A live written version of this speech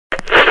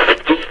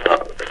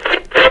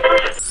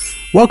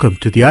Welcome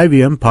to the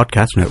IVM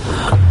Podcast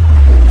Network.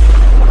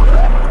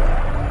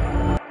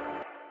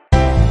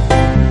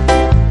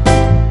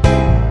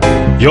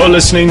 You're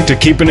listening to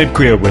Keeping It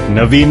Queer with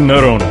Naveen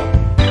Narona.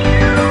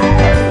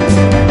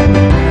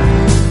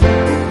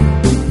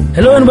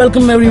 Hello and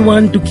welcome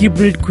everyone to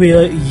Keeping It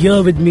Queer.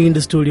 Here with me in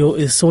the studio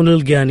is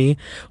Sonal Giani,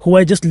 who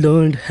I just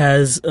learned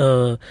has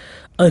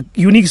a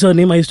unique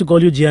surname. I used to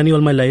call you Giani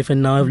all my life,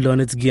 and now I've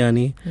learned it's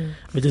Giani,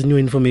 which is new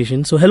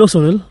information. So hello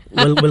Sonal,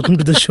 welcome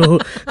to the show.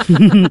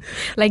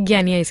 Like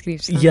Giani ice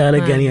creams. Huh? Yeah,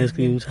 like Giani ice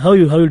creams. How are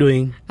you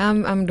doing?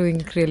 I'm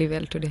doing really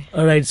well today.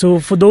 Alright, so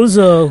for those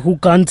who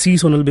can't see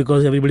Sonal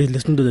because everybody's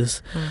listening to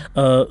this,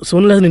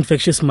 Sonal has an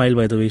infectious smile,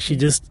 by the way.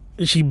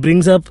 She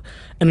brings up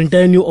an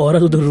entire new aura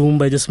to the room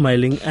by just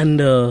smiling.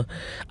 And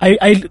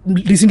I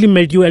recently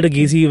met you at a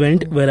Gazy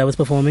event where I was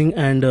performing,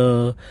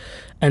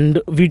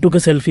 and we took a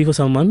selfie for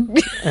someone,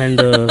 and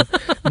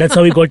that's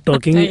how we got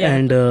talking. Yeah.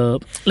 And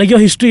like your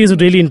history is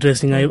really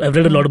interesting. I've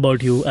read a lot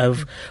about you.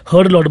 I've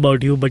heard a lot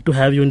about you, but to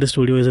have you in the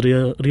studio is a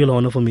real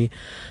honor for me.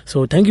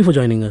 So thank you for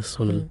joining us,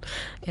 Sonal.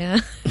 Yeah.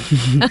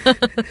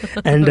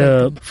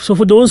 And so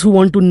for those who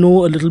want to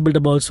know a little bit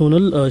about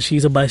Sonal,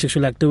 she's a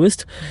bisexual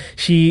activist.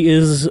 She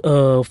is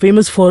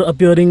famous for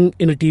appearing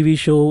in a TV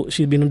show.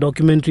 She's been in a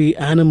documentary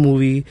and a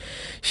movie.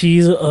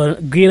 She's a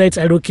gay rights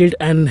advocate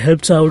and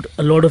helps out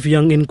a lot of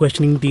young and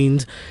questioning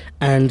teens.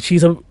 And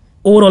she's a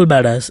overall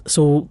badass.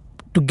 So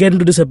to get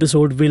into this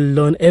episode, we'll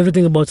learn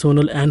everything about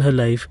Sonal and her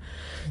life.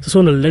 So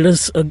Sonal, let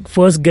us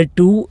first get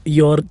to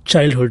your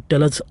childhood.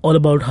 Tell us all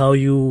about how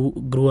you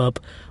grew up,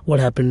 what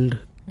happened.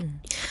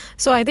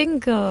 So I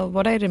think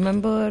what I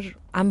remember,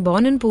 I'm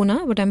born in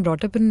Pune, but I'm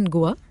brought up in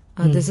Goa.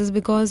 This is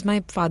because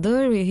my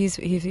father, he's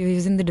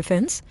in the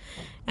defense,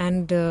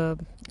 and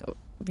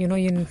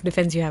in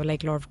defense you have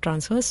like a lot of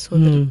transfers. So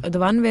the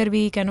one where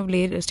we kind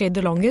of stayed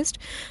the longest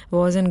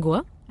was in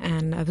Goa,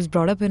 and I was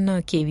brought up in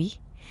KV,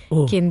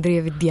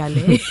 Kendriya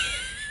Vidyalaya.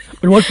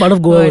 But what part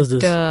of Goa was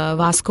this?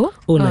 Vasco.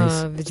 Oh,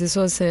 nice. This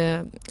was,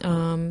 I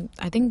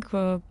think,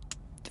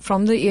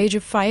 from the age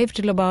of 5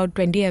 till about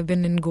 20, I've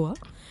been in Goa.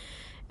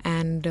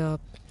 And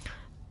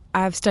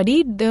I've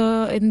studied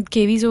in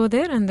KVs over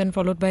there, and then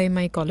followed by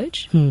my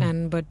college.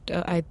 But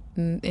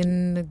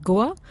in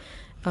Goa,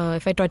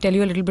 if I tell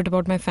you a little bit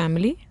about my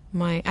family,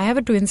 I have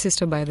a twin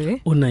sister, by the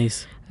way. Oh,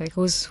 nice. Like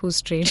who's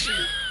straight,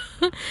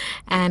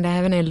 and I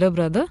have an elder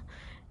brother.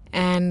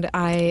 And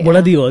what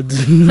are the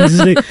odds? This is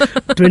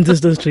like twin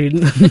sister straight.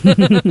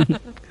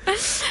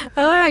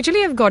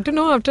 Actually, I've got to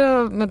know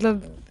after.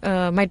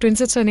 My twin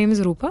sister name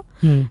is Rupa,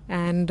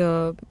 and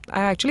I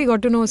actually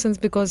got to know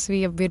because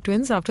we're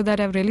twins. After that,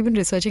 I've really been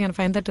researching and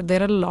find that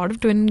there are a lot of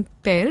twin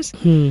pairs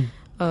who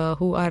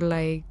are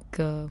like,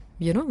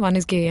 one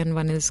is gay and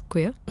one is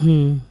queer.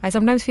 I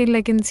sometimes feel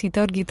like in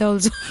Sita or Geeta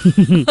also,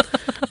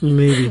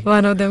 maybe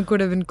one of them could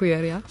have been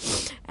queer, yeah.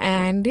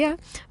 And yeah,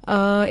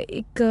 I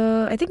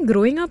think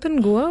growing up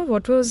in Goa,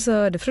 what was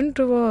different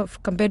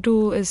compared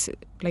to is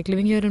like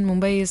living here in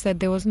Mumbai is that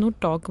there was no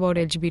talk about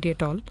LGBT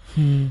at all.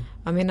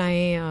 I mean,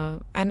 I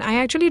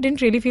actually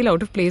didn't really feel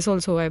out of place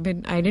also. I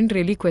didn't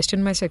really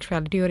question my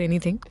sexuality or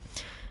anything.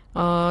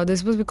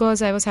 This was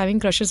because I was having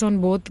crushes on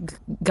both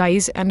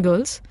guys and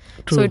girls.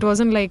 True. So it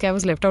wasn't like I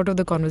was left out of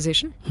the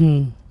conversation.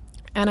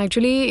 And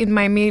actually, in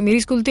मेरी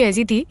school तो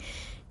ऐसी थी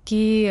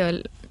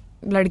कि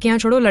लड़कियां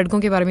छोड़ो लड़कों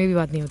के बारे में भी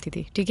बात नहीं होती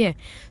थी, ठीक है?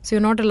 So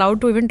you're not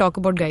allowed to even talk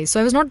about guys. So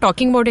I was not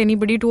talking about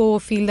anybody to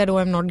feel that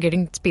I'm not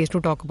getting space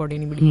to talk about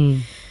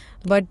anybody.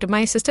 But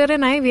my sister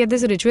and I, we had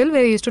this ritual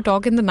where we used to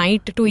talk in the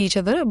night to each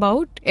other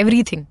about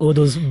everything. Oh,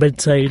 those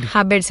bedside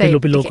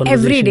pillow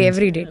every day,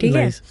 ठीक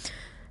है? Nice.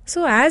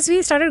 So as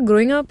we started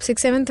growing up,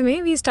 6th, 7th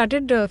May, we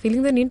started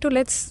feeling the need to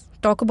let's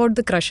talk about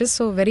the crushes.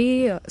 So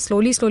very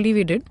slowly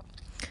we did.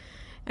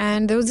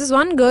 And there was this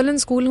one girl in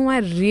school whom I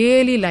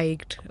really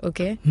liked,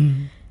 okay?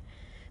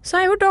 So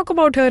I would talk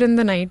about her in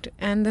the night.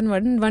 And then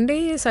one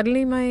day,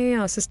 suddenly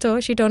my sister,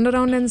 she turned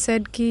around and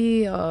said,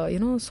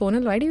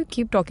 Sonal, why do you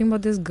keep talking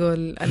about this girl?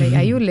 Like,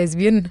 are you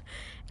lesbian?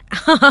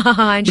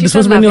 And this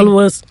was when you all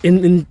was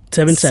in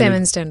 7th standard.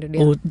 7th standard,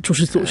 yeah.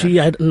 Oh, she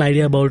had an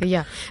idea about.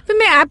 Yeah. But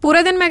मैं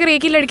पूरा दिन मैं अगर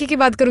एक ही लड़की की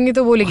बात करूँगी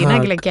तो बोलेगी ना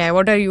कि like क्या है?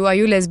 What are you? Are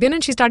you lesbian?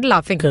 And she started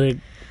laughing. Correct.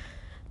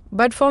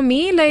 But for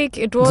me, like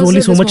it was. There's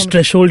only so much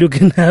threshold you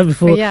can have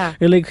before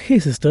you're like, hey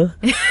sister,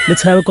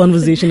 let's have a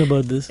conversation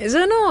about this.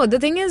 So no, the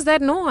thing is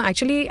that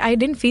actually I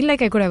didn't feel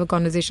like I could have a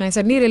conversation. I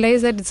suddenly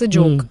realized that it's a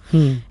joke,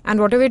 and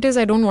whatever it is,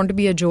 I don't want to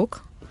be a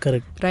joke.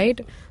 Correct. Right.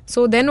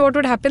 So then what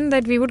would happen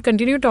that we would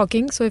continue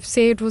talking. So if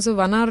say it was a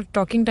 1 hour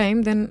talking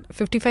time, then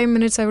 55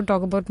 minutes I would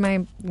talk about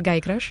my guy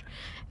crush.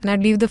 And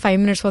I'd leave the 5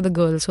 minutes for the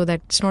girl so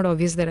that it's not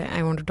obvious that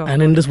I want to talk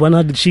and about in this 1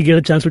 hour, did she get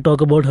a chance to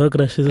talk about her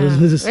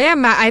crushes? Yeah,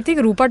 I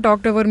think Rupa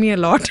talked over me a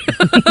lot.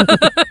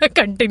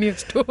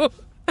 Continues to.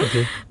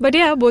 Okay. But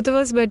yeah, both of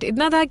us. But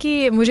इतना था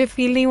कि मुझे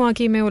feel नहीं हुआ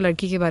कि मैं वो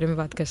लड़की के बारे में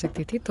बात कर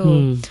सकती थी. तो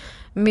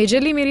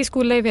majorly मेरी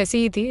school life ऐसी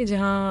ही थी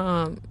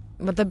जहाँ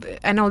मतलब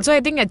एंड ऑल्सो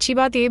आई थिंक अच्छी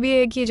बात ये भी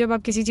है कि जब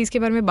आप किसी चीज़ के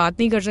बारे में बात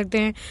नहीं कर सकते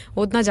हैं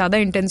वो उतना ज़्यादा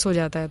इंटेंस हो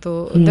जाता है.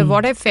 तो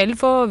what I felt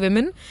for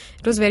women,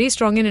 it was very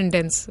strong and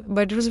intense,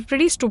 but it was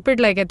pretty stupid.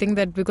 Like I think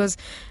that because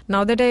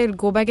now that I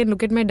go back and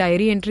look at my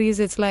diary entries,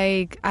 it's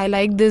like I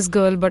like this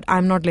girl, but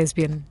I'm not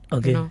lesbian.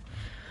 Okay. You know,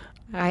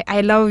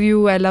 I love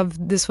you, I love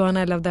this one,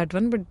 I love that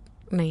one, but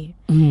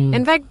नहीं.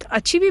 In fact,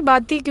 अच्छी भी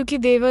बात थी क्योंकि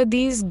they were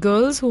these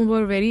girls who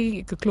were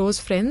very close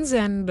friends,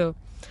 and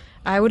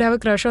I would have a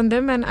crush on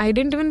them, and I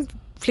didn't even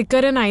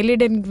flicker an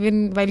eyelid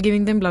while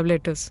giving them love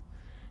letters.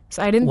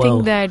 So I didn't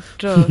think that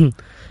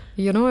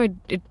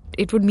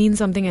it would mean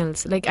something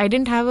else. Like I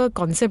didn't have a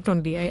concept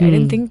only. I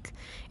didn't think.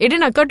 It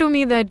didn't occur to me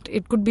that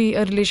it could be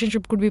a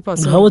relationship could be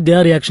possible. How were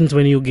their reactions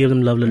when you gave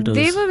them love letters?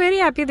 They were very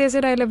happy. They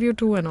said I love you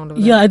too and all of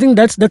that. Yeah, I think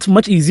that's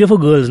much easier for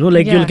girls, no?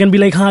 Like you can be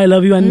like, "Hi, I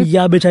love you," and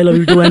 "Yeah, bitch, I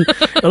love you too." And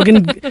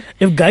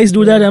if guys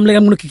do that, I'm like,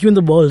 "I'm gonna kick you in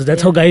the balls."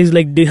 That's how guys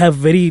like they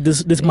have very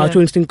this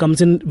macho instinct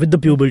comes in with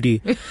the puberty.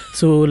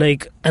 So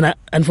like,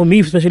 and for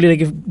me especially,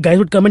 like if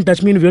guys would come and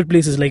touch me in weird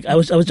places, like I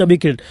was a chubby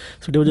kid,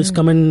 so they would just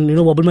come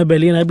and wobble my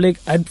belly, and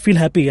I'd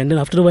feel happy, and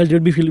then after a while they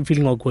would be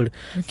feeling awkward.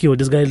 Cute,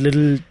 this guy got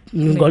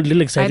a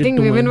little excited. I think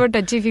women were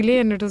touchy-feely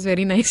and it was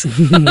very nice.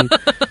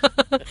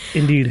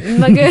 Indeed.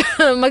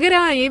 मगर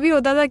हाँ ये भी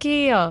होता था कि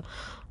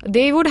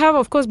they would have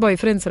of course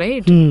boyfriends,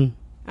 right?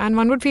 And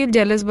one would feel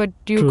jealous, but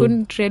you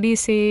couldn't really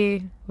say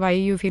why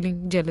you feeling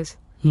jealous.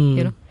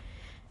 You know,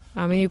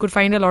 I mean you could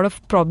find a lot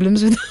of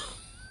problems with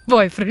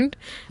boyfriend,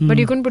 but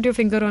you couldn't put your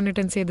finger on it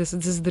and say this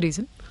is the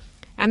reason.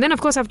 And then,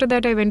 of course, after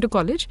that, I went to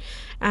college.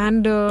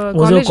 And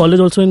was your college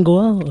also in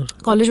Goa? Or?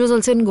 College was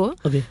also in Goa.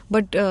 Okay.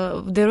 But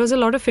there was a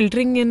lot of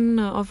filtering in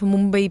of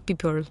Mumbai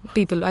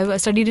people. I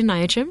studied in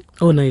IHM.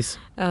 Oh, nice.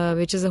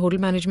 Which is a hotel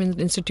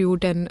management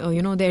institute, and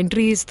the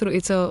entry is through.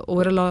 It's a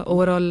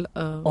overall.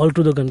 All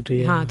through the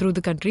country. Yeah, through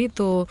the country.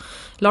 So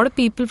a lot of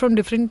people from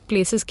different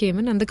places came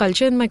in, and the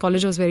culture in my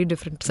college was very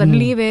different.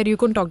 Suddenly, where you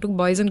couldn't talk to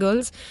boys and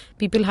girls,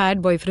 people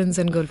had boyfriends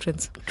and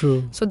girlfriends.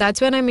 True. So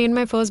that's when I made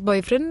my first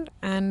boyfriend,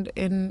 and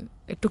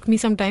it took me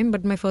some time,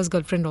 but my first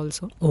girlfriend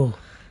also. Oh.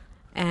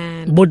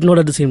 And but not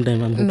at the same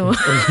time, I'm hoping. No.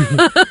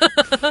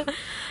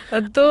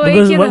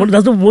 Because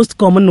that's the most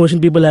common notion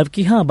people have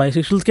ki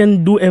bisexuals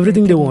can do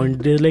everything they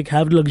want. They like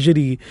have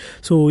luxury.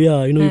 So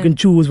you can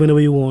choose whenever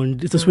you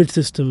want. It's a switch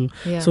system.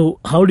 Yeah. So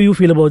how do you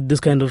feel about this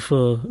kind of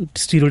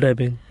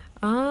stereotyping?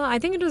 I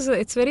think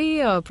it's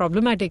very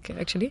problematic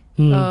actually,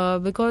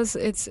 because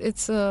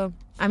it's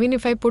I mean,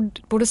 if I put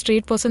a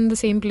straight person in the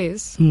same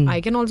place,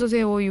 I can also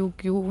say, oh, you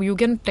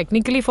can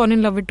technically fall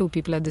in love with two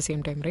people at the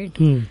same time, right?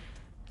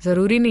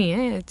 Zaruri nahi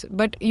hai,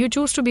 but you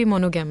choose to be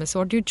monogamous.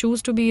 What you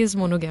choose to be is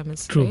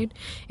monogamous, right?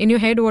 In your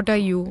head, what are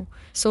you?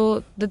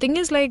 So the thing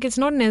is, like, it's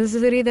not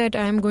necessary that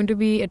I am going to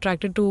be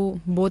attracted to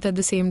both at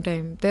the same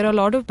time. There are a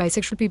lot of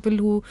bisexual people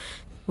who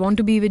want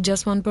to be with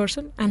just one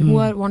person and who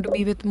want to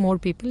be with more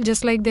people.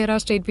 Just like there are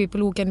straight people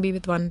who can be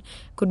with one,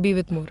 could be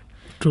with more.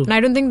 True. And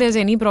I don't think there's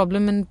any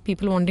problem in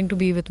people wanting to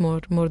be with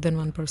more than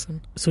one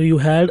person. So you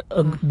had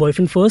a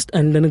boyfriend first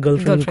and then a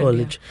girlfriend in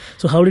college. Yeah.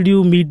 So how did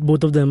you meet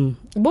both of them?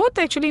 Both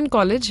actually in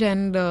college,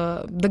 and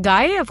the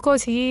guy, of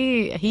course,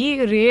 he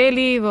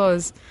really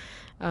was.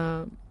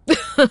 I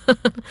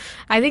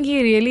think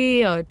he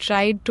really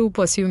tried to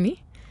pursue me.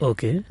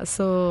 Okay.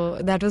 So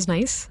that was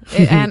nice,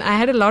 and I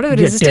had a lot of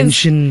resistance.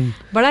 Attention.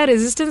 But our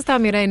resistance tha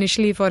mera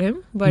initially for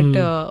him, but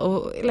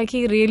like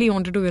he really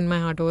wanted to win my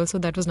heart over, so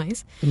that was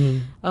nice.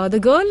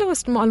 The girl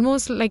was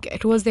almost like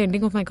towards the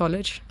ending of my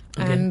college,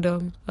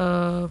 and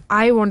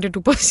I wanted to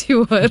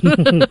pursue her.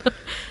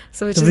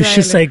 So which the is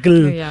vicious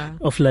cycle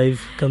of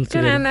life comes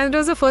together. And it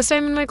was the first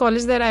time in my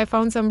college that I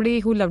found somebody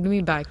who loved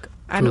me back,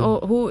 and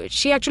who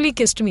she actually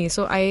kissed me.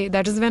 So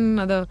that is when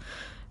the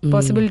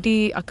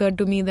possibility occurred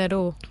to me that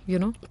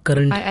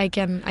I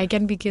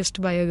can be kissed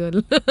by a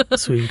girl.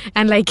 Sweet.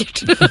 And like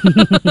it.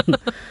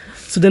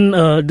 So then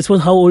this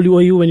was how old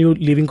were you when you were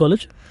leaving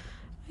college?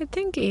 I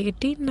think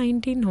 18,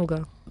 19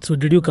 hoga. So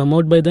did you come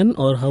out by then,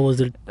 or how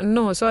was it?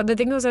 No, so the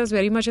thing was I was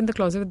very much in the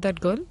closet with that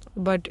girl,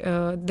 but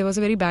there was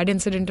a very bad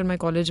incident in my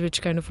college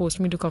which kind of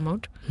forced me to come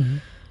out.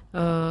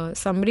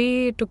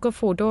 Somebody took a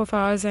photo of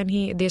ours, and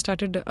they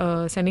started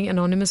sending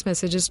anonymous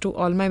messages to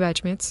all my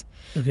batchmates,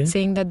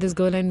 saying that this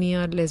girl and me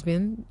are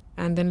lesbian.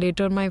 And then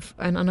later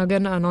another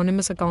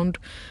anonymous account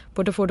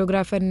put a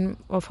photograph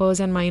of hers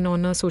and mine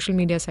on a social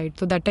media site.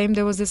 So that time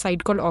there was this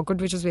site called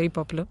Awkward, which was very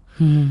popular.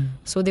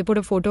 So they put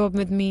a photo up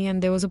with me,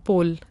 and there was a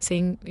poll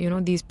saying,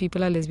 these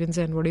people are lesbians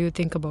and what do you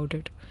think about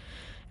it?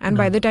 And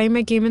by the time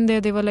I came in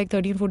there were like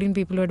 13, 14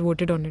 people who had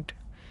voted on it.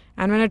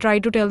 And when I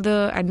tried to tell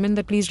the admin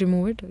that please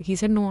remove it, he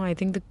said, no, I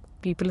think the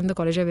people in the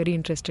college are very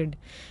interested.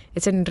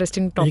 It's an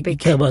interesting topic.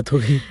 क्या बात हो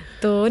गई?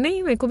 तो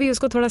नहीं, मेरे को भी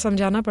उसको थोड़ा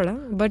समझाना पड़ा.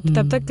 But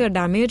तब तक the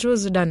damage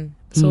was done.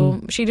 So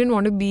she didn't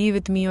want to be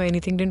with me or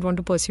anything, didn't want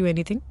to pursue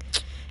anything.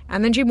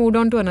 And then she moved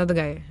on to another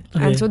guy.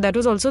 And so that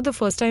was also the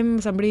first time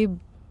somebody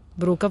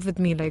broke up with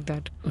me like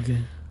that.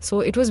 So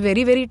it was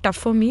very, very tough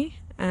for me.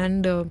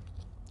 And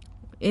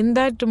in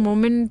that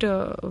moment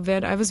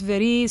where I was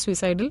very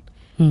suicidal,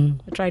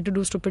 Tried to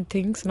do stupid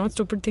things. Not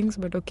stupid things,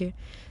 but okay.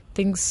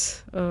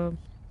 Things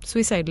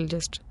suicidal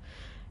just.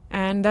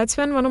 And that's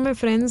when one of my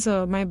friends,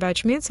 my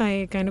batchmates,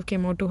 I kind of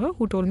came out to her,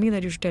 who told me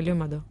that you should tell your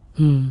mother.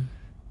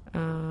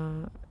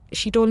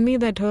 She told me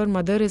that her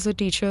mother is a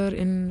teacher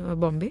in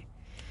Bombay.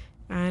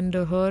 And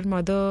her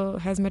mother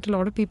has met a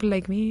lot of people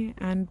like me,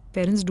 and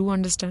parents do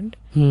understand.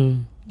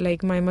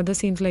 Like, my mother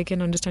seems like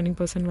an understanding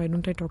person. Why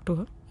don't I talk to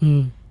her?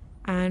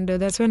 And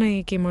that's when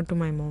I came out to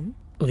my mom.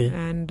 Okay.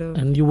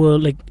 And you were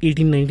like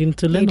 18, 19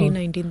 till then? 18,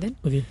 19 then.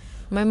 Okay.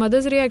 My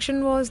mother's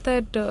reaction was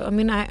that,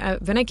 when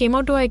I came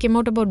out to her, I came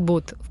out about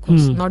both, of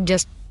course. Not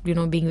just,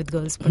 being with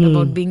girls, but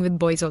about being with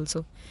boys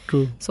also.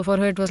 True. So for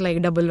her, it was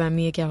like double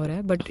whammy, ye kya ho raha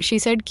hai? But she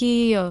said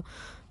ki,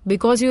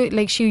 because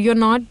you're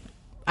not,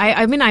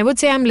 I mean, I would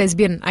say I'm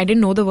lesbian. I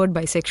didn't know the word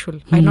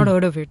bisexual. I had not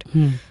heard of it.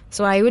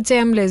 So I would say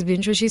I'm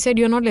lesbian. So she said,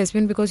 you're not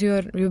lesbian because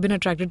you've been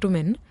attracted to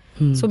men.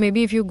 So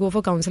maybe if you go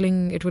for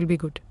counseling, it will be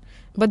good.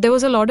 But there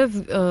was a lot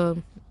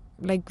of,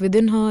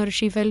 within her,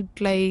 she felt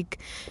like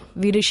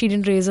she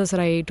didn't raise us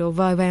right. Or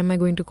why am I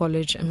going to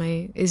college?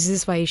 Is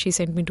this why she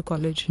sent me to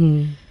college?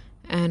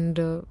 And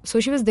so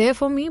she was there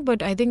for me,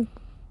 but I think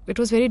it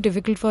was very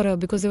difficult for her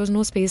because there was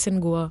no space in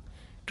Goa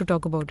to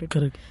talk about it.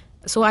 Correct.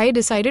 So I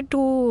decided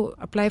to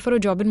apply for a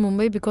job in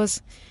Mumbai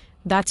because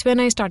that's when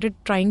I started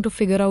trying to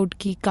figure out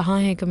कि कहाँ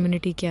है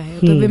community क्या है.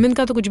 तो women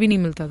का तो कुछ भी नहीं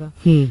मिलता था.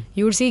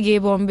 You would see gay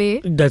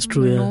Bombay. That's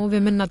true. No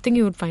women, nothing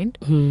you would find.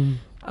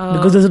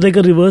 Because there's like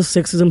a reverse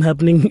sexism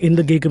happening in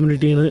the gay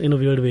community in a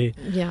weird way.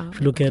 Yeah.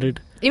 If you look at it.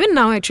 Even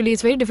now, actually,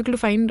 it's very difficult to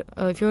find.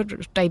 If you're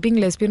typing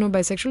lesbian or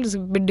bisexual, it's a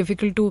bit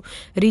difficult to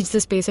reach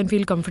the space and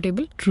feel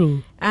comfortable.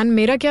 True. And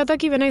मेरा क्या था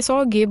कि when I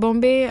saw gay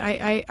Bombay,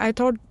 I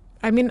thought,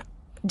 I mean,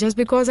 just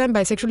because I'm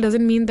bisexual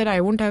doesn't mean that I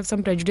won't have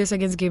some prejudice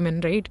against gay men,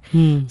 right?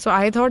 So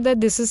I thought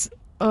that this is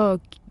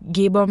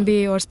gay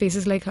Bombay or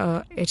spaces like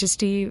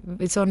HST,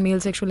 it's on male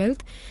sexual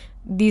health.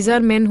 These are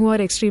men who are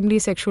extremely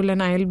sexual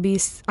and I'll be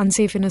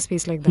unsafe in a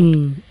space like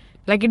that.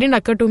 Like, it didn't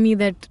occur to me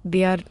that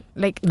they are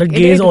like... That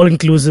gay is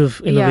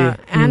all-inclusive in a way. Yeah,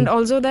 and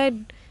also that...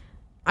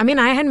 I mean,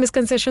 I had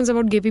misconceptions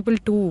about gay people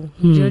too,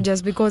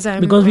 just because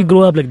I'm... Because we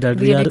grow up like that.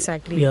 We are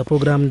exactly.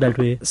 programmed that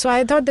way. So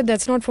I thought that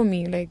that's not for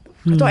me. Like,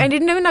 so I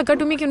didn't even occur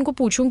to me कि उनको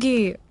पूछूं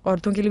कि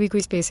औरतों के लिए भी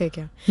कोई space है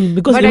क्या.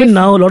 Because but even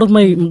now, a lot of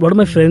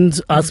my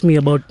friends ask me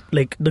about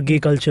like the gay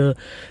culture,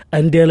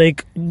 and they're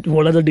like,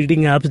 what are the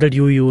dating apps that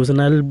you use?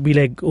 And I'll be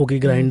like, okay,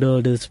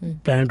 Grindr, this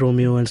Planet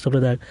Romeo and stuff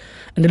like that.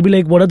 And they'll be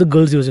like, what are the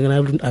girls using?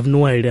 And I have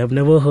no idea. I've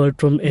never heard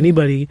from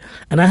anybody.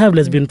 And I have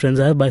lesbian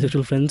friends, I have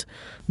bisexual friends,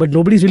 but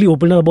nobody's really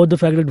opened up about the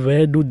fact that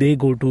where do they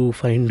go to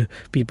find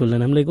people.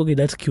 And I'm like, okay,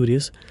 that's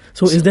curious.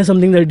 So is there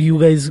something that you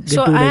guys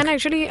get to like... And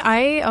actually,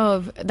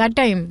 that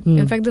time,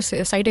 in fact, the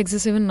site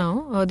exists even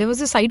now. There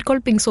was a site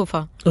called Pink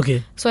Sofa.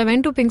 Okay. So I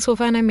went to Pink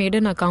Sofa and I made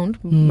an account.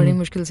 बड़ी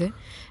मुश्किल से.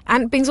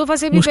 And Pink Sofa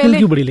से भी मुश्किल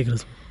क्यों बड़ी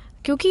लेकर?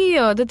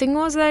 क्योंकि the thing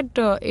was that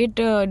it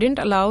didn't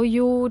allow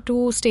you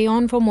to stay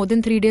on for more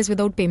than 3 days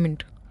without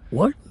payment.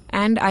 What?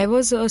 And I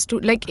was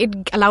like,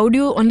 it allowed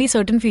you only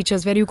certain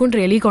features where you couldn't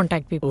really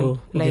contact people. Oh,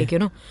 okay. Like, you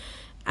know.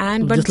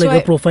 And but just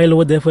like a profile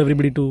over there for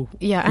everybody to...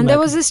 Yeah, and there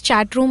was this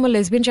chat room, a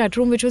lesbian chat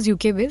room, which was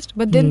UK based.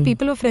 But then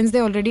people were friends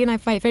there already, and I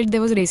felt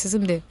there was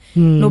racism there.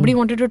 Nobody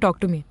wanted to talk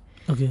to me.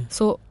 Okay.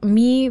 So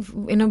me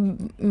in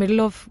a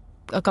middle of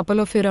a couple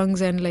of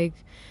firangs and like,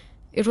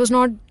 it was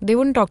not, they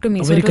wouldn't talk to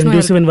me. A so very it was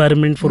conducive no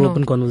environment for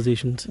open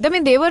conversations. I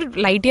mean, they were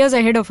light years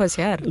ahead of us,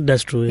 yaar.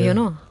 That's true, yeah. You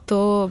know,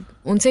 तो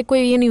उनसे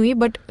कोई ये नहीं हुई.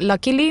 But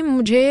luckily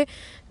मुझे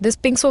this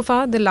Pink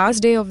Sofa, the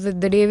last day of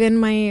the day when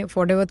my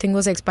whatever thing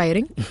was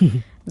expiring,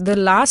 the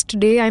last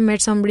day I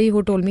met somebody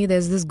who told me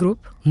there's this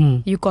group.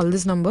 You call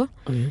this number.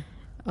 Okay.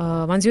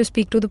 Once you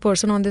speak to the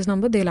person on this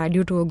number, they'll add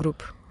you to a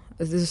group.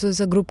 This is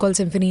a group called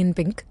Symphony in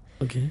Pink.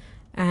 Okay.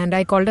 And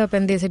I called up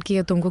and they said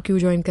कि तुमको क्यों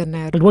join करना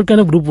है. But what kind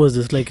of group was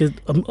this? Like,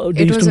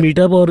 they used to meet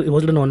up, or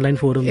was it an online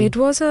forum? It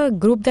was a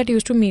group that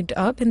used to meet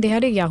up, and they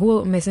had a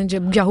Yahoo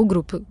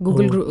group,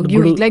 Google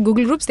group, like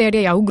Google groups. They had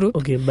a Yahoo group.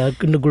 Okay,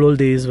 back in the good old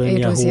days when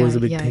Yahoo was a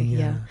big thing.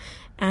 Yeah.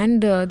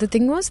 And the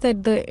thing was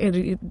that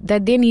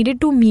that they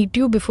needed to meet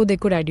you before they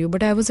could add you.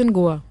 But I was in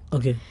Goa.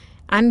 Okay.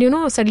 And you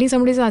know, suddenly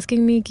somebody is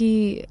asking me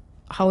कि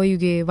how are you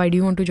gay? Why do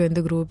you want to join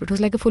the group? It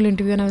was like a full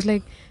interview, and I was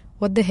like,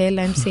 what the hell?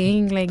 I'm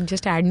saying, like,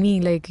 just add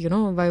me. Like, you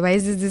know, why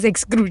is this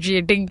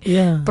excruciating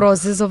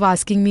process of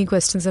asking me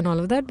questions and all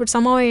of that? But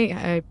somehow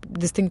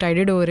this thing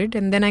tided over it,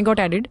 and then I got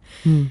added.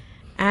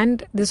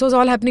 And this was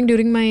all happening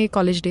during my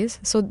college days.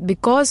 So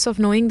because of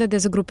knowing that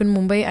there's a group in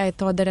Mumbai, I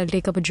thought that I'll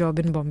take up a job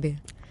in Bombay.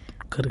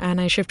 Correct.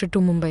 And I shifted to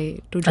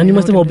Mumbai to join. And you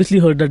must have obviously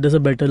heard that there's a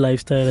better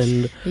lifestyle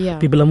and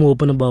people are more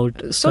open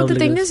about So the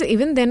thing is,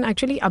 even then,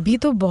 actually, अभी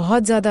तो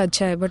बहुत ज़्यादा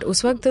अच्छा है. But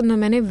उस वक्त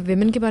मैंने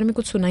women के बारे में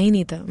कुछ सुना ही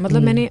नहीं था.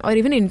 मतलब मैंने, और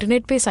even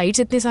internet पे sites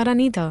इतने सारा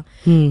नहीं था.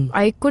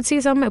 I could see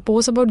some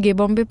posts about gay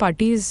Bombay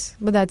parties,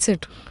 but that's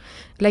it.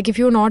 Like, if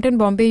you're not in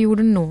Bombay, you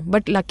wouldn't know.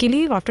 But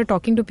luckily, after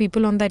talking to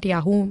people on that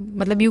Yahoo,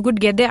 you could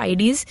get their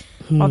IDs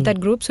of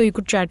that group, so you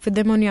could chat with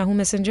them on Yahoo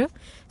Messenger.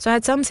 So I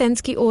had some sense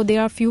ki,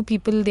 there are few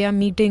people, they are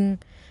meeting,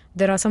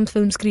 there are some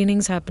film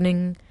screenings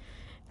happening.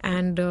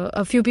 And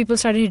a few people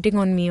started hitting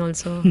on me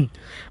also.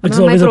 Which is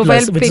My always a profile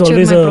plus. Which is picture,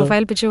 always my a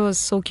profile picture was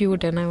so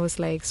cute, and I was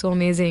like so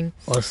amazing.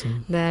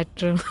 awesome. That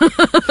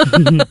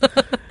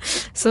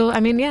so I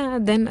mean, yeah.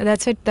 Then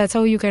that's it. That's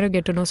how you kind of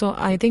get to know. So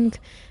I think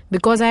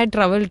because I had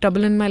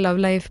trouble in my love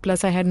life,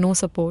 plus I had no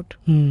support.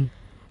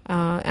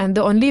 And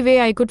the only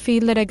way I could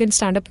feel that I can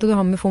stand up to the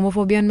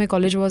homophobia in my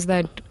college was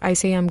that I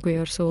say I'm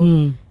queer.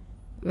 So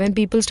when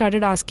people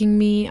started asking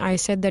me, I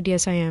said that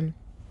yes, I am.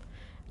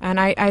 And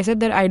I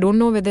said that I don't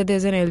know whether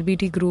there's an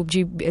LGBT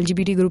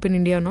group in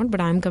India or not, but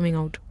I'm coming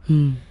out.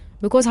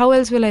 Because how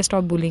else will I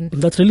stop bullying?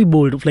 That's really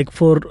bold. Like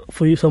for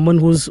you, someone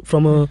who's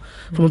from a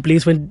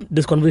place where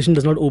this conversation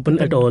does not open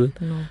at all,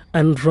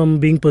 and from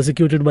being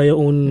persecuted by your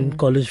own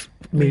college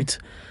mates,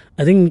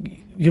 I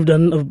think you've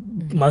done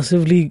a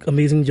massively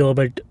amazing job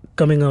at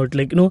coming out.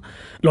 Like, a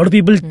lot of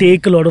people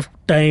take a lot of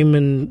time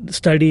and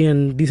study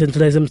and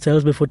decentralize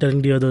themselves before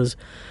telling the others.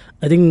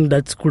 I think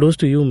that's kudos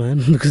to you,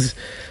 man, because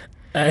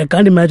I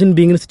can't imagine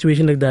being in a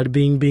situation like that,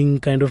 being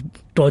kind of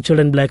tortured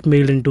and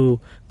blackmailed into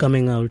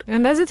coming out.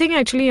 And that's the thing,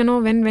 actually,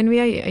 when we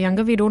are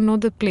younger, we don't know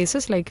the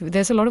places. Like,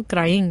 there's a lot of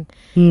crying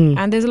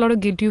and there's a lot of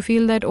guilt. You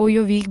feel that,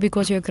 you're weak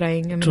because you're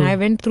crying. I mean, True. I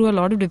went through a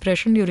lot of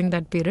depression during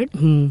that period.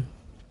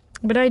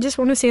 But I just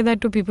want to say that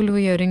to people who are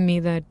hearing me,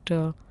 that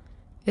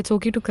it's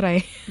okay to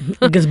cry.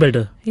 It gets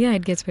better. Yeah,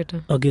 it gets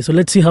better. Okay, so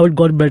let's see how it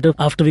got better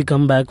after we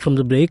come back from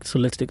the break. So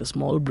let's take a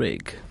small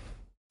break.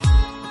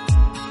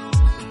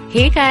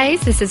 Hey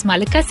guys, this is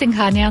Malika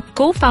Singhania,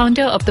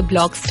 co-founder of the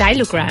blog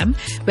Stylogram,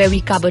 where we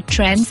cover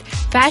trends,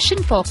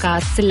 fashion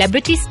forecasts,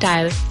 celebrity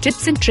style,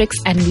 tips and tricks,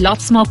 and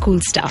lots more cool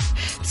stuff.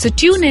 So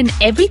tune in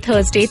every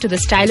Thursday to the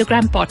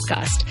Stylogram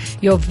podcast,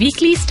 your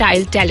weekly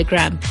style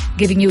telegram,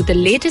 giving you the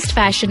latest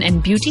fashion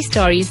and beauty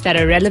stories that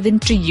are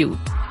relevant to you.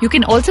 You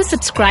can also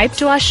subscribe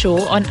to our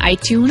show on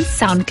iTunes,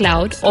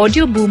 SoundCloud,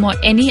 Audio Boom, or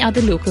any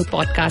other local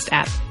podcast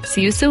app.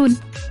 See you soon.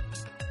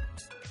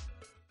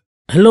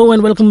 Hello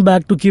and welcome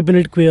back to Keeping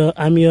It Queer.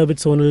 I'm here with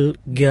Sonal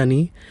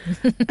Giani,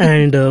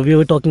 and we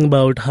were talking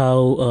about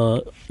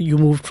how you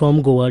moved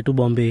from Goa to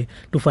Bombay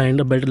to find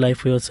a better life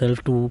for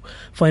yourself, to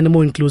find a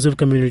more inclusive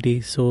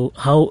community. So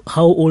how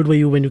old were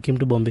you when you came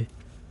to Bombay?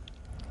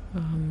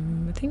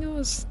 I think I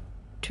was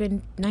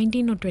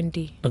 19 or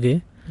 20.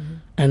 Okay.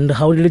 And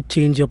how did it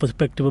change your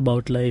perspective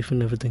about life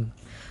and everything?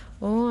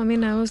 I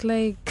mean, I was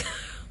like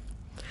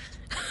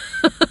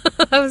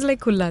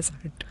khulla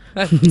sant.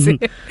 I would say.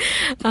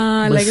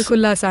 Like a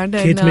khulla sant.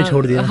 Khet mein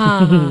chhod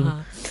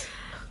diya.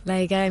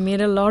 Like, I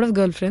made a lot of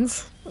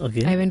girlfriends.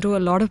 Okay. I went to a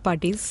lot of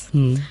parties.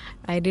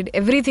 I did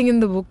everything in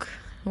the book,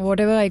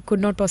 whatever I could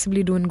not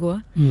possibly do in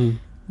Goa.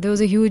 There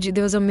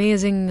was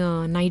amazing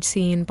night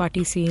scene,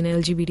 party scene,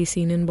 LGBT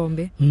scene in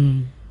Bombay.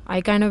 I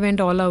kind of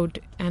went all out,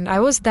 and I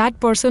was that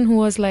person who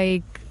was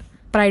like,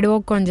 Pride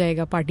walk kaun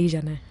jayega, party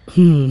jana hai.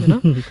 You know?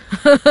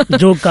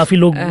 जो काफी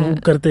लोग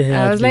करते हैं.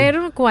 I was like, I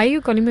don't know why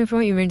you calling me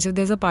for events. If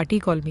there's a party,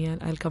 call me.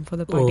 I'll come for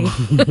the party.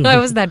 I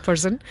was that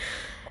person,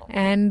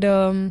 and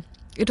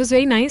it was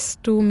very nice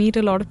to meet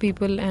a lot of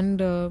people.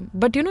 And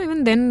but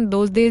even then,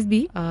 those days,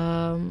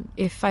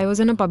 if I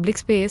was in a public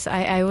space,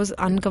 I was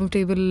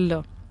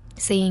uncomfortable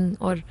saying,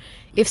 or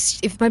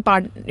if my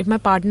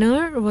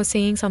partner was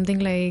saying something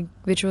like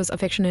which was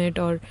affectionate,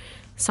 or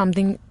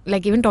something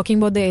like even talking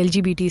about the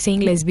LGBT,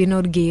 saying lesbian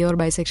or gay or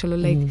bisexual, or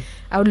like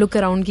I would look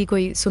around कि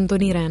कोई सुन तो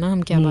नहीं रहा है ना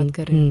हम क्या बात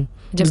कर रहे हैं.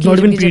 It's not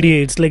even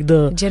PDA, it's like the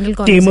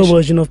tamer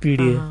version of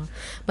PDA.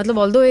 मतलब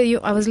although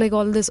I was like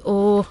all this,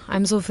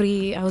 I'm so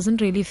free, I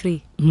wasn't really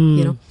free,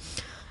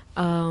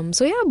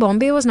 so yeah,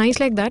 Bombay was nice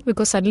like that,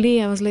 because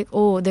suddenly I was like,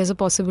 there's a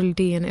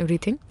possibility and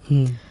everything.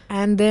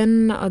 And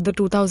then the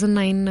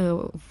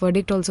 2009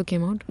 verdict also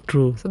came out.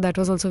 True. So that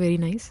was also very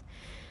nice.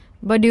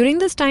 But during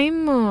this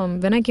time,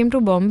 when I came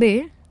to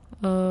Bombay,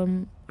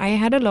 I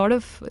had a lot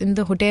of, in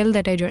the hotel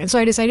that I joined. So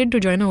I decided to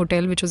join a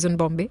hotel which was in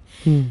Bombay.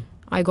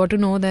 I got to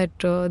know that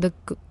the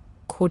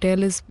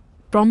hotel is,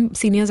 from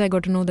seniors I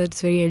got to know that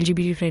it's very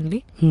LGBT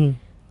friendly.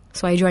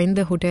 So I joined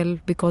the hotel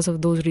because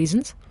of those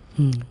reasons.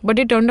 But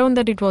it turned out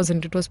that it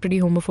wasn't. It was pretty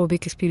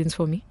homophobic experience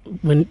for me.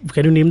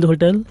 Can you name the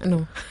hotel?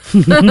 No.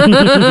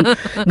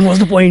 What's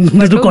the point?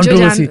 There's no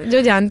controversy.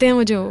 जो जानते हैं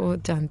मुझे वो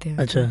जानते हैं.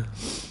 अच्छा.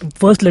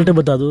 First letter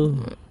बता दो.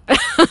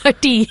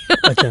 T.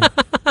 अच्छा.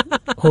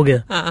 हो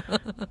गया.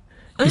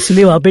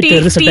 इसलिए वहाँ पे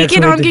टेररिस्ट अटैक के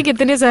नाम के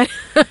कितने सारे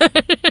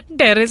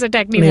टेररिस्ट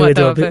अटैक नहीं हुआ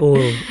था वहाँ पे.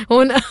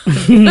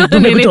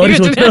 तुम्हें कुछ और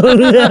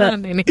सोचा.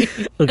 नहीं.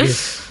 Okay.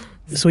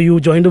 So you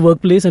joined the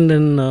workplace, and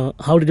then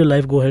how did your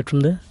life go ahead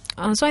from there?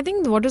 So I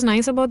think what was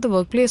nice about the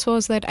workplace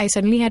was that I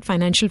suddenly had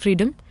financial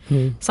freedom,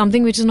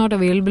 something which is not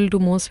available to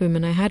most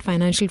women. I had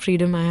financial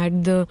freedom. I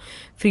had the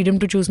freedom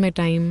to choose my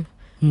time.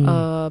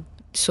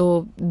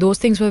 So those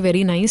things were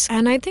very nice.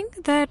 And I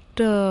think that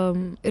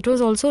it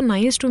was also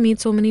nice to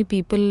meet so many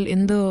people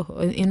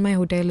in my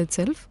hotel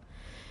itself.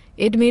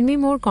 It made me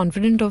more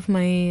confident of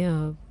my,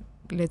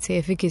 let's say,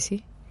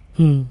 efficacy.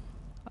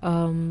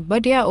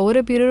 But yeah, over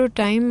a period of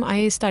time,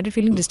 I started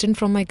feeling distant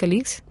from my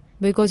colleagues,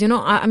 Because,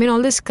 I mean,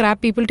 all this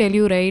crap people tell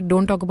you, right?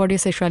 Don't talk about your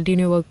sexuality in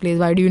your workplace.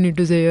 Why do you need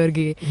to say you're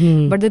gay?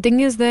 But the thing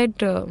is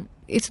that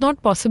it's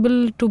not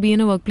possible to be in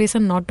a workplace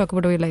and not talk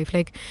about your life.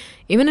 Like,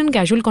 even in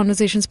casual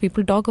conversations,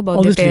 people talk about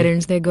Obviously. their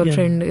parents, their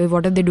girlfriend,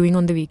 what are they doing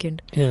on the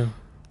weekend. Yeah.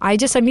 I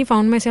just suddenly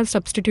found myself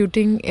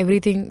substituting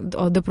everything,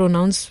 or the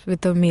pronouns,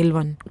 with a male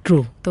one.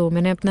 True. So,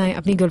 मैंने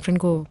अपनी girlfriend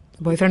को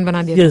boyfriend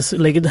बना दिया. Yes,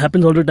 like it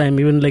happens all the time.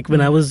 Even like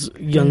when I was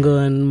younger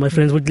and my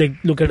friends would like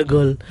look at a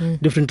girl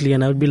differently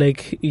and I would be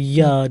like,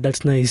 yeah,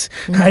 that's nice.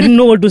 I didn't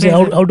know what to say,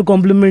 how to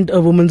compliment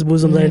a woman's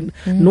bosoms. I had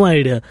no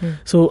idea.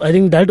 So I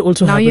think that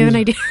also Now happens. you have an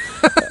idea.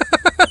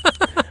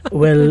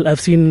 Well, I've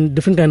seen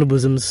different kind of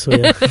bosoms, so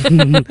yeah,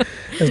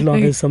 as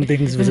long as something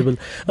is visible.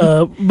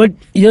 But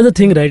here's the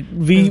thing, right?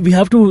 We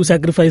have to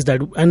sacrifice that,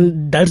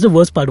 and that's the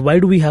worst part. Why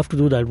do we have to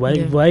do that?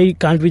 Why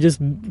can't we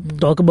just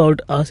talk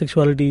about our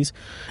sexualities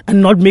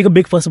and not make a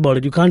big fuss about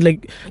it? You can't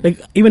like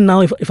even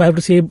now, if I have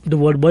to say the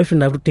word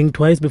boyfriend, I have to think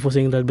twice before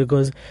saying that,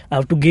 because I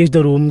have to gauge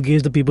the room,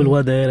 gauge the people who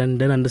are there, and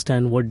then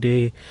understand what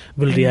they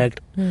will react.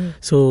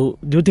 So,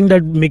 do you think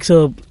that makes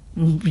a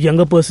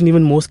younger person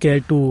even more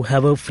scared to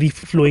have a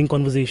free-flowing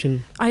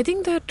conversation? I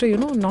think that,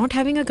 not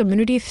having a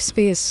community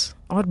space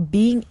or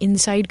being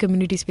inside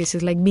community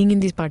spaces, like being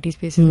in these party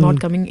spaces,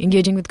 not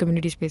engaging with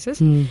community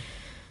spaces,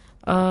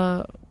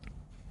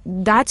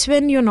 that's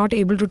when you're not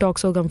able to talk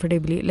so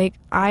comfortably. Like,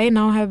 I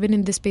now have been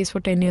in this space for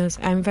 10 years.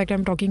 In fact,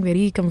 I'm talking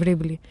very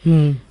comfortably.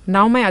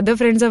 Now my other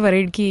friends are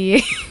worried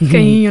कि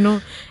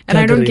kahin, and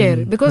I don't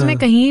care. Because मैं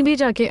कहीं भी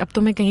जाके, अब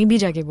तो मैं कहीं भी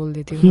जाके बोल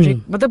देती हूँ.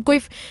 मुझे, मतलब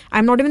कोई,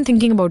 I'm not even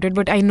thinking about it,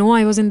 but I know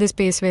I was in this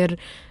space where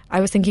I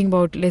was thinking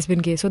about lesbian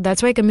gay. So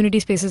that's why community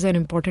spaces are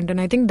important.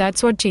 And I think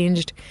that's what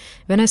changed.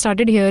 When I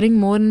started hearing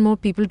more and more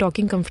people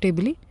talking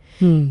comfortably,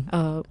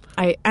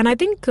 I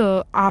think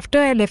after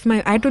I left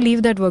I had to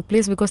leave that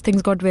workplace because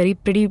things got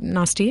pretty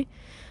nasty.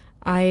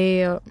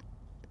 I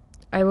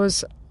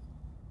was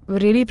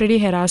really pretty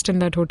harassed in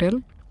that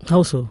hotel.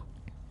 How so?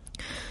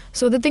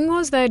 So the thing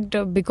was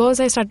that because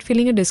I started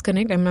feeling a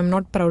disconnect, I'm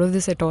not proud of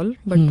this at all,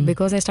 but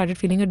because I started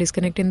feeling a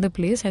disconnect in the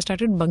place, I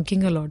started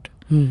bunking a lot.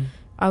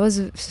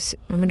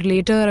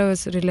 Later I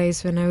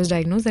realized when I was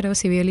diagnosed that I was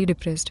severely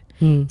depressed.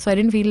 So I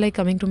didn't feel like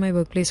coming to my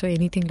workplace or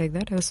anything like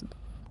that. I was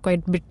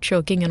quite a bit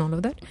shirking and all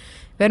of that.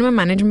 Where my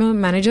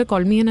manager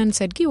called me in and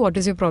said, what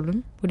is your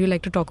problem? Would you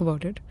like to talk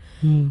about it?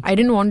 I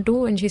didn't want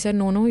to, and she said,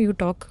 no, you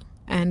talk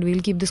and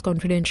we'll keep this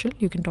confidential.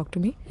 You can talk to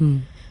me.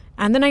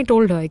 And then I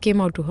told her, I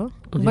came out to her,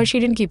 but she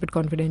didn't keep it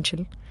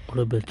confidential. What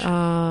a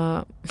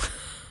bitch.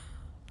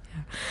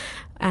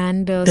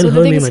 And Tell so her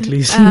the thing name is, at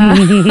least.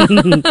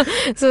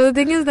 so the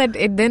thing is that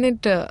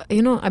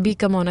abhi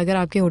come on, agar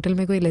aapke hotel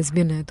mein koi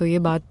lesbian hai, to ye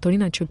baat thodi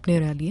na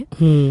chupne rali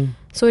hai.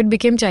 So it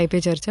became chai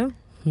pe charcha.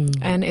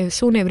 And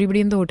soon everybody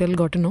in the hotel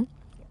got to know.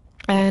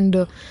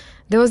 And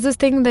there was this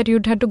thing that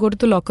you'd had to go to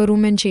the locker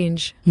room and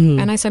change.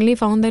 And I suddenly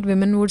found that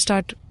women would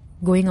start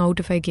going out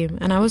if I came.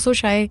 And I was so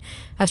shy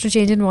as to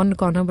change in one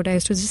corner, but I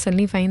used to just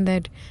suddenly find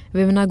that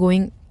women are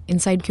going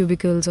inside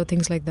cubicles or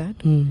things like that.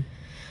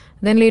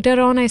 Then later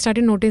on, I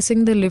started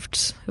noticing the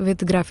lifts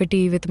with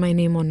graffiti with my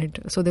name on it.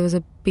 So there was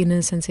a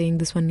penis and saying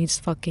this one needs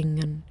fucking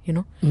and,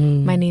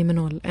 my name and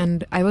all.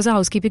 And I was a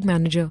housekeeping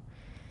manager.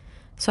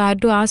 So I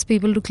had to ask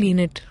people to clean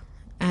it.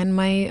 And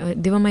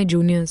they were my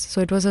juniors. So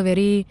it was a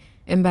very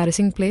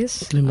embarrassing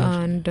place.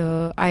 And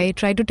I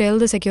tried to tell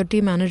the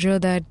security manager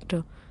that,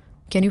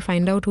 can you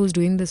find out who's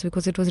doing this?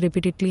 Because it was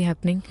repeatedly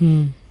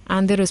happening.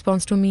 And the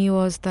response to me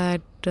was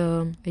that,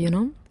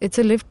 it's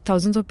a lift,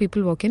 thousands of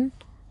people walk in.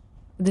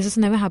 This has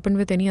never happened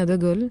with any other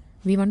girl.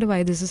 We wonder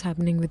why this is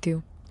happening with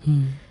you.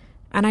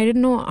 And I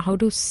didn't know how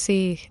to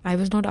say. I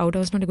was not out. I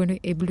was not going to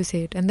be able to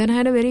say it. And then I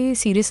had a very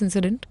serious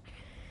incident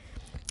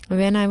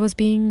when I was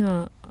being...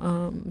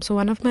 so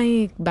one of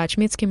my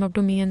batchmates came up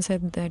to me and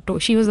said that...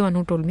 She was the one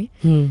who told me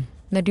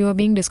that you are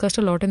being discussed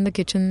a lot in the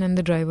kitchen and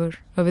the driver.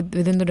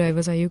 Within the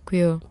drivers, are you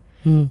queer?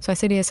 So I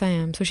said, yes, I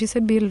am. So she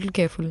said, be a little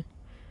careful.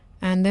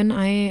 And then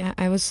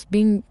I was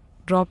being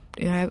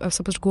dropped. I was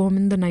supposed to go home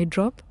in the night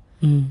drop.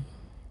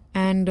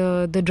 And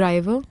the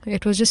driver,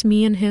 it was just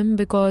me and him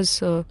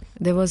because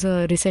there was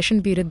a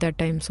recession period that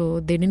time. So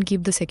they didn't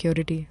keep the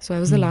security. So I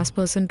was the last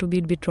person to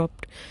be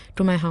dropped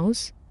to my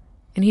house.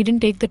 And he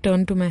didn't take the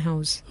turn to my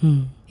house.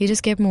 He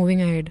just kept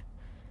moving ahead.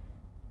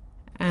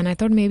 And I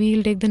thought maybe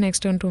he'll take the next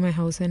turn to my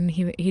house. And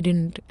he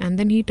didn't. And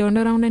then he turned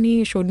around and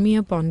he showed me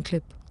a porn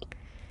clip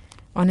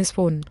on his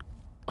phone.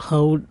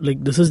 How,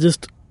 like, this is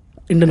just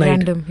in the night?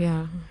 Random,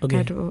 yeah. Okay.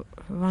 At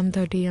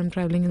 1:30, I'm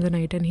traveling in the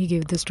night and he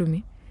gave this to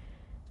me.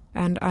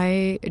 And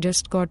I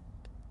just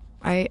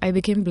I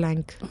became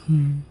blank.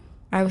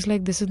 I was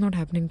like, this is not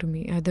happening to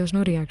me. There was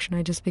no reaction.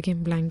 I just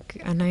became blank.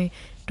 And I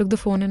took the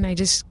phone and I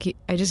just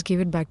gave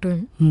it back to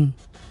him.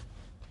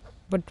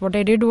 But what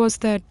I did was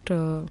that,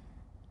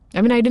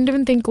 I didn't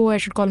even think, I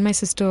should call my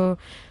sister.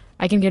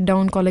 I can get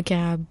down, call a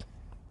cab.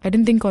 I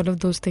didn't think all of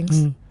those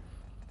things.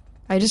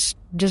 I just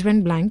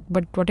went blank.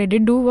 But what I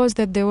did do was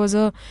that there was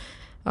a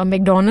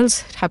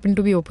McDonald's happened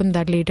to be open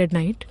that late at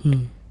night.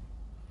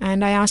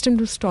 And I asked him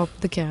to stop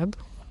the cab.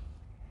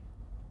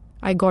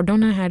 I got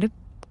down, I had a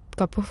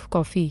cup of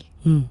coffee.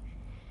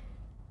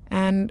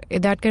 And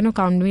that kind of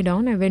calmed me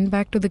down. I went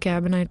back to the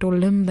cab and I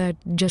told him that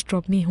just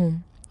drop me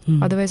home.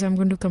 Otherwise, I'm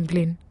going to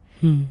complain.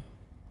 And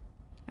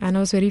I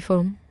was very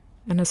firm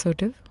and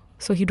assertive.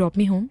 So he dropped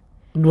me home.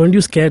 Weren't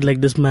you scared? Like,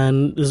 this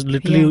man is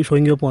literally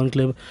showing you a porn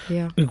clip.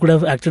 Yeah. You could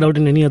have acted out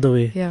in any other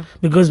way. Yeah.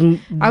 Because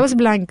I was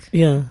blank.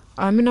 Yeah.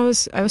 I mean, I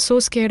was so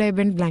scared I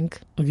went blank.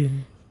 Okay.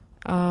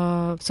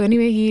 So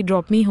anyway, he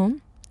dropped me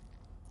home.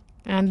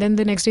 And then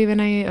the next day when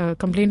I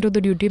complained to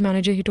the duty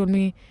manager, he told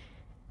me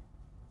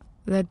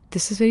that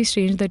this is very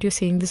strange that you're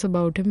saying this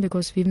about him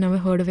because we've never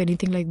heard of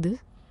anything like this.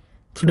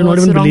 So they're not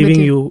even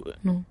believing you.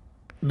 No.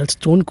 That's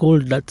stone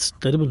cold. That's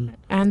terrible.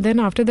 And then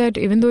after that,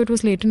 even though it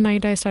was late at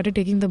night, I started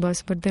taking the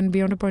bus. But then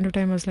beyond a point of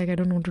time, I was like, I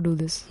don't want to do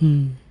this.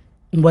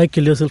 Why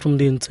kill yourself from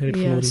the inside?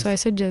 Yeah, so I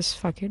said, just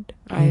fuck it.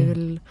 I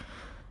will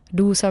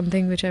do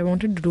something which I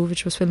wanted to do,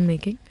 which was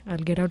filmmaking. I'll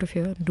get out of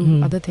here and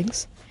do other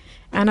things.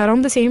 And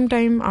around the same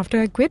time,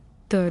 after I quit,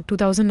 the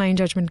 2009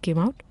 judgment came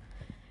out.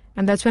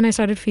 And that's when I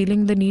started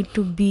feeling the need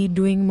to be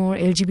doing more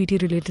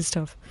LGBT related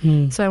stuff.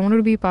 So I wanted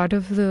to be part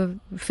of the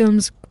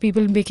films,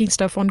 people making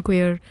stuff on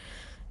queer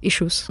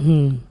issues.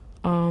 And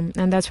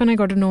that's when I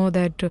got to know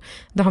that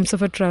the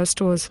Humsafar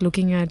Trust was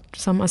looking at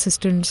some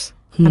assistants.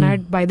 And I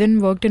had by then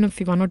worked in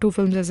one or two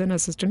films as an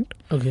assistant.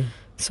 Okay.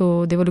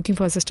 So they were looking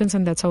for assistants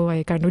and that's how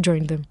I kind of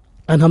joined them.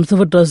 And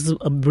Humsafar Trust is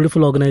a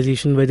beautiful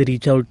organization where they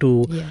reach out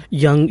to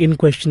young in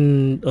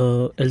question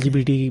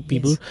LGBT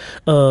people.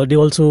 They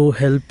also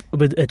help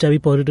with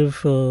HIV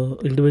positive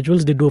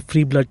individuals. They do a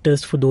free blood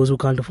test for those who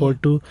can't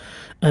afford to.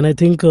 And I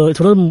think it's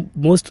one of the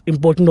most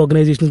important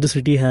organizations the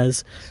city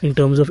has in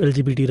terms of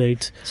LGBT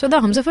rights. So the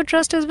Humsafar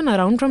Trust has been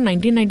around from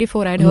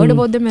 1994. I had heard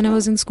about them when I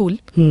was in school.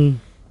 They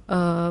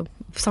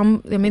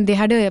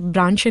had a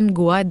branch in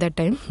Goa at that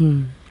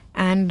time.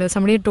 And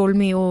somebody had told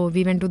me,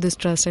 we went to this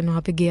trust and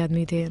wahan pe gay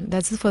aadmi the. And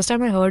that's the first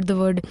time I heard the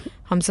word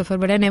Humsafar,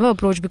 but I never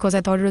approached because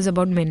I thought it was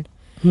about men.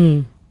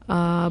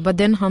 But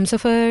then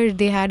Humsafar,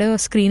 they had a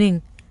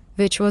screening,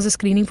 which was a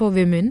screening for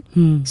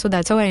women. So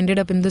that's how I ended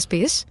up in the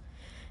space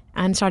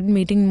and started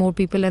meeting more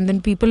people. And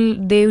then people,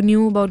 they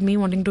knew about me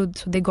wanting to,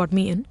 so they got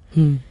me in.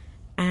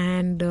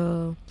 And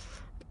the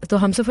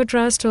Humsafar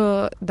Trust,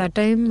 that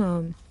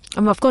time...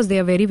 of course, they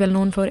are very well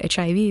known for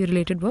HIV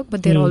related work,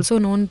 but they're also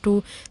known to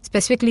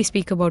specifically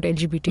speak about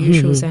LGBT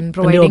issues and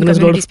providing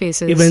community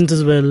spaces. Events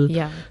as well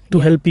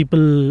to help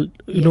people,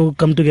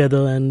 come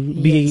together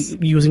and be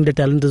using their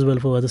talent as well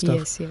for other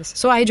stuff. Yes.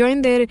 So I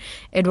joined their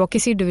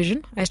advocacy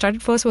division. I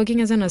started first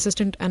working as an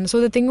assistant, and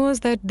so the thing was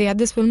that they had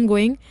this film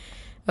going,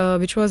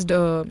 which was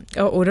the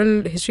oral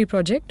history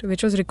project,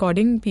 which was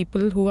recording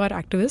people who are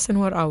activists and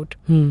who are out.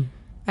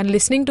 And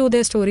listening to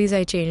their stories,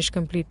 I changed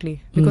completely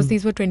because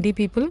these were 20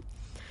 people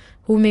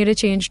who made a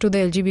change to the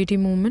LGBT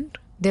movement.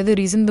 They're the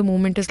reason the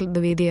movement is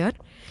the way they are.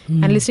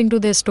 And listening to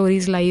their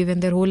stories live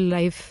and their whole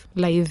life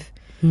live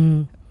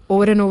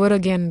over and over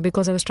again,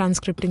 because I was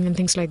transcripting and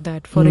things like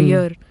that for a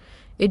year,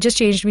 it just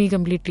changed me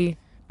completely.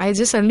 I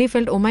just suddenly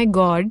felt, oh my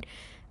God,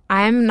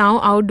 I am now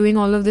out doing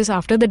all of this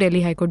after the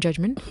Delhi High Court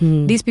judgment.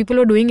 These people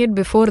were doing it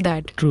before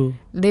that. True.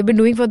 They've been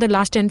doing for the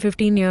last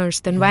 10-15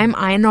 years. Then why am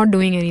I not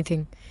doing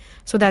anything?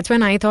 So that's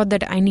when I thought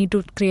that I need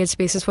to create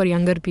spaces for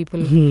younger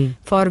people,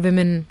 for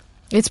women.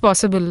 It's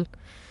possible.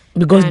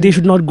 Because they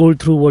should not go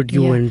through what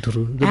you went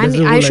through.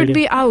 And I should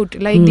be out.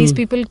 Like these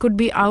people could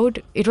be out.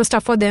 It was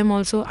tough for them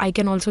also. I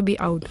can also be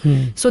out.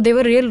 So they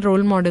were real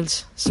role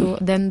models. So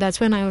then that's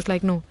when I was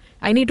like, no,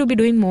 I need to be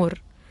doing more.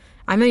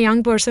 I'm a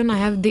young person. I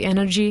have the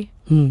energy.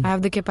 I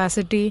have the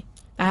capacity.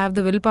 I have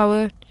the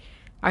willpower.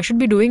 I should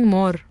be doing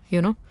more,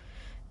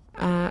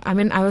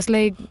 I was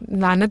like,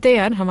 लानत है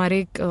यार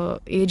हमारे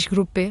age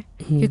group पे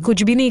कि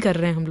कुछ भी नहीं कर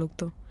रहे हैं हम लोग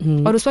तो.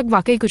 और उस वक्त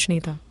वाकई कुछ नहीं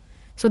था.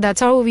 So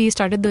that's how we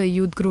started the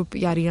youth group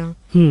Yariyan,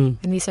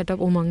 and we set up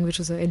Umang, which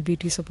is a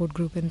LGBT support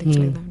group and things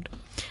like that.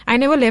 I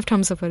never left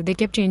Humsafar. They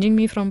kept changing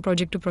me from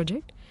project to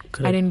project.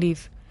 Correct. I didn't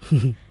leave.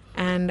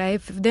 And I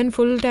then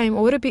full time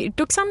it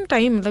took some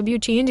time. You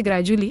change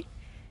gradually.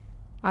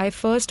 I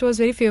first was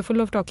very fearful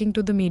of talking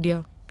to the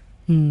media.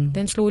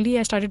 Then slowly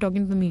I started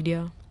talking to the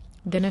media.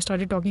 Then I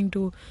started talking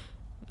to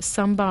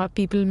some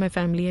people in my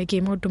family. I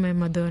came out to my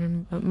mother,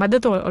 and mother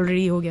to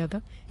already ho gaya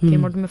tha.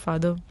 Came out to my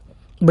father.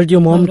 But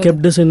your mom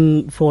kept this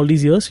in for all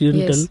these years? You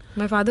didn't tell?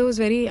 My father was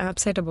very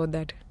upset about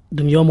that.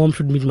 Then your mom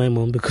should meet my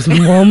mom, because my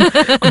mom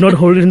could not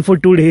hold it in for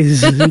 2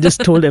 days and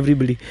just told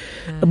everybody.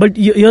 But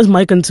here's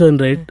my concern,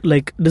 right?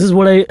 Like, this is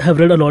what I have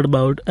read a lot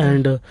about,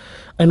 and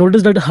I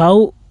noticed that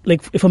how,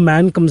 like, if a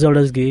man comes out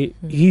as gay,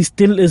 he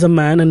still is a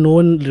man and no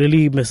one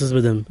really messes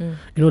with him.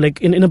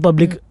 Like in a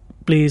public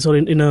place or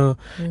in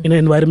an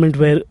environment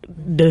where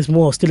there is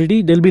more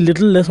hostility, there'll be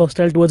little less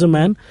hostile towards a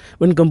man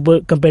when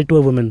compared to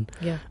a woman.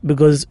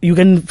 Because you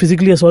can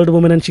physically assault a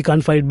woman and she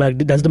can't fight back.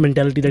 That's the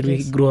mentality that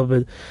we grew up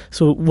with.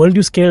 So weren't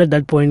you scared at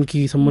that point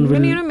कि someone will...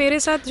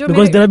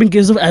 Because there have been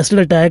cases of acid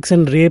attacks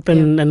and rape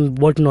and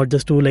whatnot,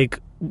 just to like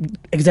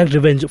exact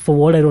revenge for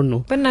what I don't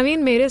know. But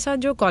Naveen, मेरे साथ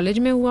जो college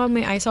में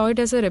हुआ, I saw it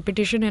as a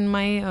repetition in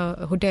my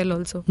hotel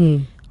also.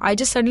 I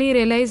just suddenly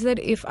realized that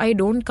if I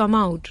don't come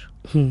out,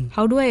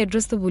 how do I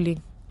address the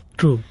bullying?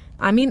 True.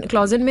 I mean,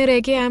 closet mein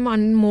reh ke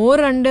I'm more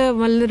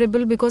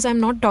vulnerable because I'm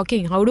not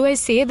talking. How do I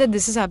say that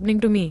this is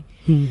happening to me?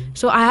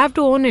 So I have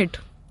to own it.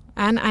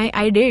 And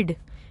I did.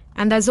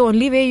 And that's the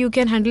only way you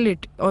can handle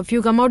it. Or if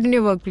you come out in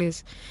your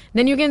workplace,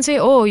 then you can say,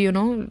 oh,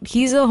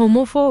 he's a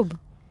homophobe.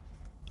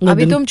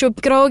 अभी तुम चुप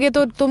रहोगे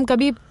तो तुम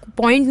कभी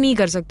point नहीं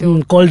कर सकते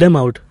हो. Call them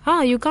out.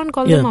 हाँ, you can't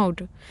call them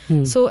out.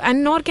 So,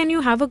 and nor can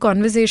you have a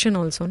conversation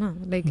also, na?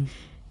 Like,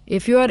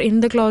 if you are in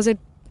the closet,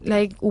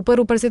 like,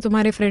 ऊपर से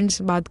तुम्हारे friends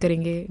बात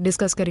करेंगे,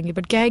 discuss करेंगे.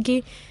 But क्या है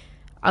कि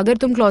अगर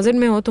तुम क्लोजेट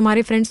में हो,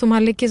 तुम्हारे फ्रेंड्स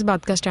तुम्हारे लिए किस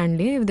बात का स्टैंड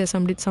लिए? If there's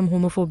some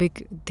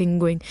homophobic thing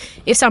going,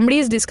 if somebody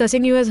is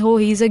discussing you as, oh,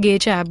 he's a gay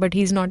chap, but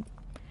he's not,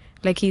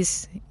 like,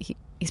 he's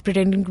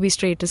pretending to be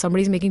straight,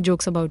 somebody is making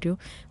jokes about you,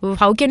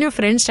 how can your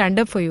friend stand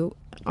up for you?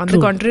 On the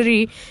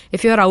contrary,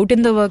 if you're out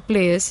in the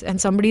workplace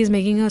and somebody is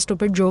making a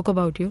stupid joke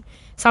about you,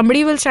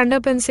 somebody will stand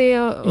up and say,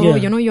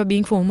 you're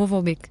being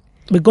homophobic.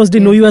 Because they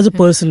know you as a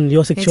person.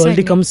 Your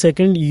sexuality comes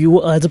second.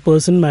 You as a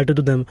person matter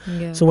to them.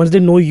 Yeah. So once they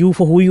know you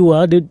for who you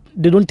are,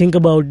 they don't think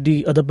about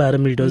the other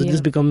parameters. It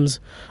just becomes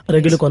a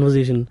regular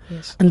conversation.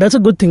 Yes. And that's a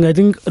good thing. I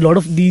think a lot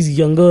of these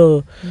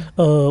younger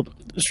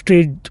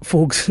straight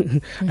folks,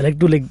 I like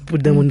to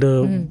put them on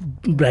the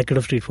bracket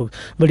of straight folks.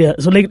 But yeah,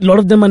 so a lot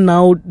of them are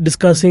now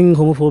discussing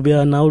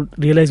homophobia, now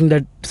realizing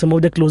that some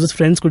of their closest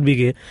friends could be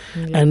gay.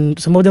 Yeah. And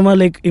some of them are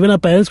even our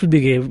parents could be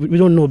gay. We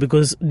don't know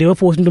because they were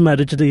forced into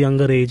marriage at a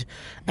younger age.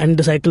 And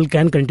the cycle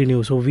can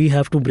continue. So we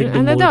have to break the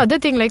mold. And the other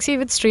thing,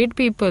 with straight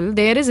people,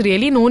 there is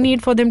really no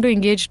need for them to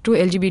engage to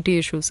LGBT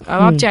issues.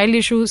 अब आप child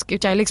issues,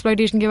 child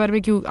exploitation के बारे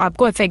में क्यों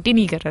आपको affect ही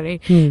नहीं कर रहा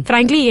है?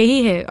 Frankly,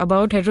 यही है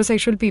about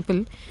heterosexual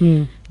people.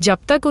 जब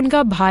तक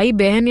उनका भाई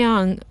बहन या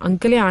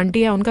अंकल या आंटी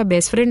या उनका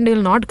best friend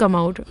will not come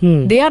out,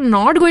 they are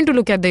not going to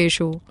look at the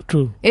issue.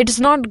 True. It's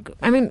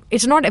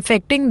not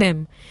affecting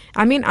them.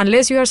 I mean,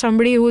 unless you are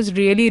somebody who is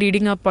really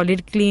reading up,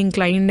 politically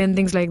inclined and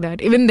things like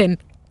that, even then,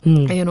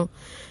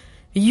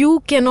 you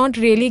cannot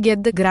really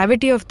get the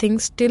gravity of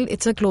things till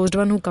it's a closed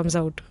one who comes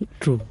out.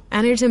 True.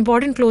 And it's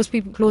important closed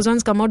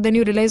ones come out, then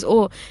you realize,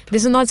 oh,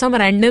 this is not some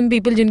random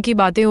people जिनकी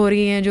बातें हो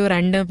रही हैं जो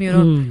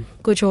random,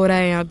 कुछ हो रहा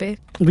है यहाँ पे.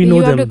 We know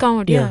you them. have to come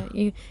out, yeah.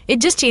 It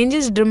just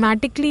changes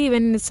dramatically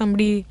when it's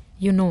somebody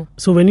you know.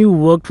 So when you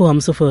worked for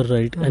Humsafar,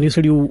 right, and you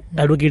said you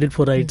advocated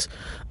for rights,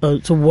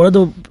 so what are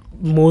the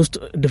most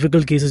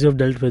difficult cases you have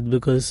dealt with?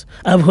 Because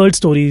I've heard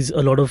stories,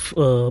 a lot of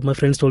my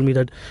friends told me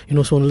that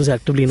Sonal is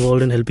actively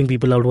involved in helping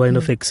people out who are in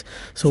a fix.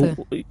 So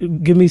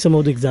give me some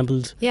of the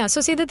examples. Yeah,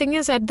 so see, the thing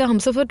is, at the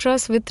Humsafar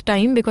Trust, with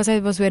time, because I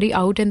was very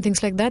out and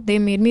things like that, they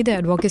made me the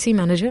advocacy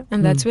manager,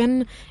 and that's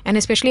when, and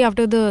especially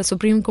after the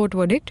Supreme Court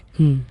verdict,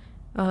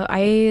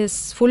 I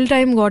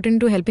full-time got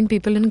into helping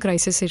people in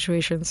crisis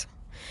situations.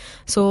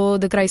 So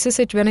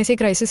when I say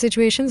crisis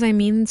situations, I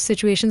mean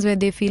situations where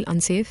they feel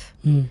unsafe.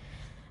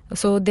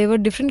 So there were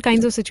different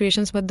kinds of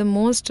situations, but the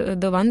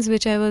ones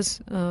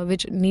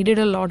which needed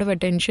a lot of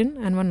attention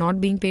and were not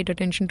being paid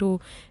attention to,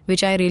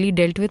 which I really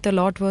dealt with a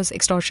lot, was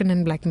extortion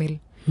and blackmail.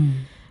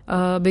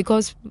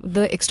 Because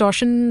the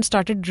extortion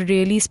started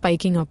really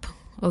spiking up.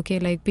 Okay,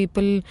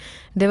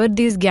 there were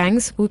these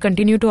gangs who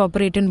continue to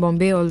operate in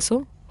Bombay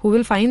also, who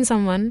will find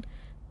someone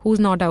who's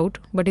not out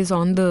but is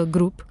on the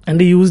group. And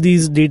they use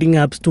these dating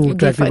apps to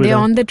track people down. They're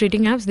on the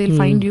dating apps, they'll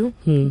find you,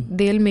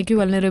 they'll make you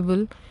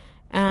vulnerable,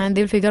 and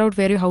they'll figure out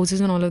where your house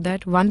is and all of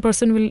that. One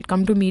person will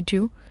come to meet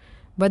you,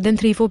 but then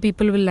 3-4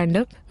 people will land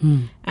up,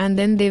 and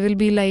then they will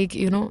be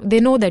they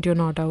know that you're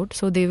not out,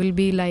 so they will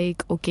be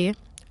like, okay,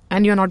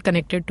 and you're not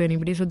connected to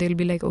anybody, so they'll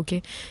be like,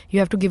 okay, you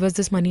have to give us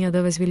this money,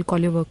 otherwise we'll call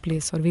your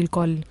workplace, or we'll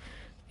call,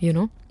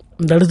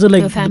 that is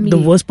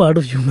the worst part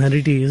of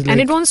humanity. And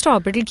it won't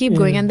stop, it'll keep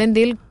going, and then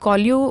they'll call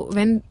you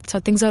when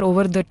things are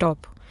over the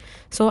top.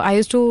 So I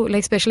used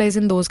to specialize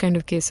in those kind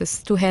of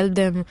cases to help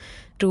them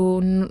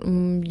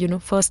to,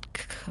 first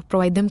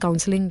provide them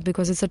counseling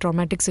because it's a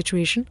traumatic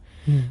situation.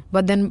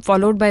 But then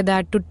followed by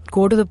that to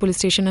go to the police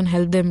station and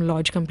help them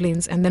lodge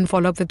complaints and then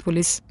follow up with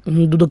police.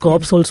 Do the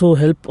cops also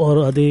help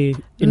or are they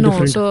indifferent?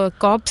 No, so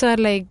cops are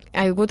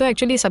वो तो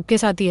actually सबके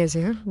साथ ही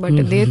ऐसे हैं, but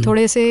they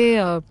थोड़े से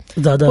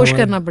push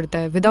करना पड़ता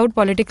है. Without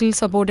political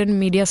support and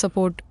media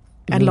support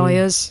and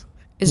lawyers,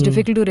 it's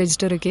difficult to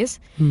register a case.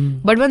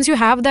 But once you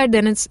have that,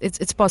 then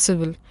it's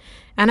possible.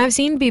 And I've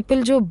seen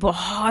people जो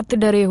बहुत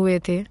डरे हुए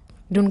थे,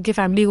 जो उनके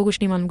फैमिली को कुछ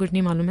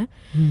नहीं मालूम है,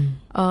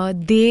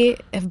 they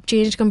have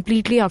changed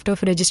completely after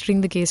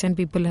registering the case and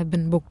people have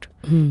been booked.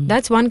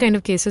 That's one kind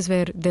of cases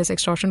where there's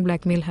extortion,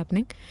 blackmail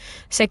happening.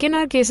 Second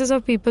are cases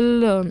of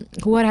people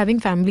who are having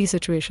family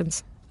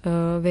situations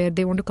where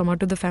they want to come out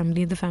to the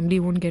family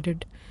won't get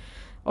it,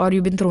 or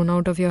you've been thrown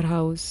out of your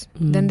house.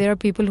 Then there are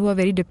people who are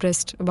very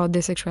depressed about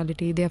their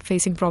sexuality. They are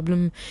facing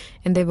problem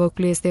in their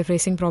workplace, they're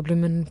facing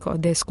problem in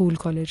their school,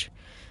 college,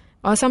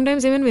 or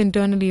sometimes even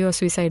internally or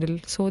suicidal.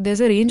 So there's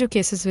a range of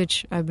cases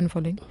which I've been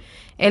following.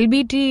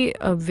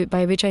 LBT,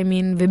 by which I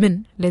mean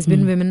women,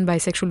 lesbian women,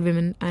 bisexual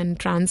women and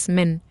trans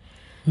men.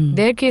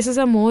 Their cases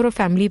are more of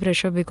family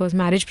pressure because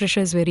marriage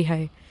pressure is very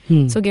high.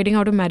 So getting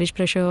out of marriage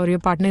pressure, or your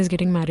partner is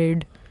getting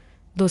married,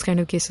 those kind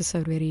of cases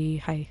are very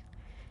high.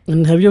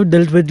 And have you ever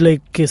dealt with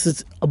like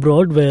cases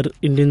abroad where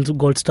Indians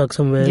got stuck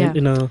somewhere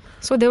in a...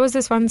 So there was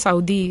this one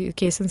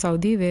case in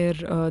Saudi where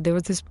there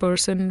was this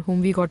person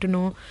whom we got to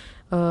know.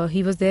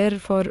 He was there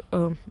for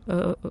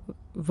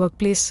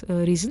workplace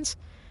reasons.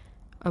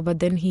 But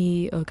then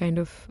he kind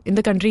of... In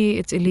the country,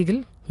 it's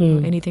illegal.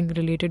 Anything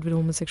related with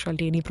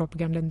homosexuality, any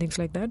propaganda and things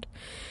like that.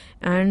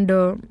 And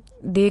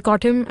they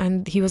caught him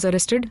and he was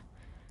arrested.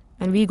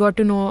 And we got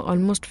to know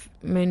almost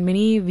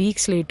many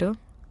weeks later,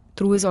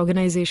 through his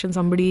organization,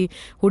 somebody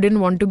who didn't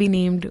want to be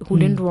named, who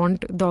didn't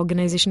want the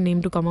organization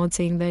name to come out,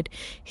 saying that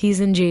he's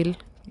in jail.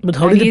 But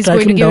how did they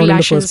track him down in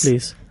the first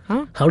place?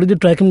 How did they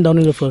track him down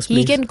in the first place?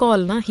 He can call,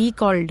 na? He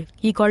called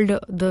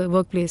the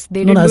workplace.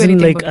 They no, didn't do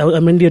anything. Like, I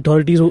mean the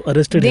authorities who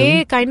arrested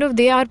him.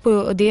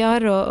 They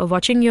are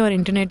watching your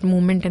internet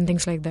movement and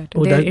things like that.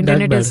 Oh, Their that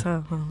internet bad. is...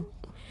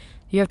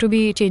 You have to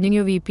be changing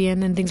your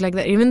VPN and things like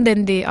that. Even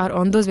then, they are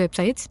on those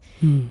websites.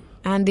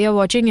 And they are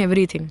watching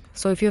everything.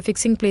 So if you're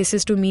fixing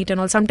places to meet and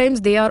all,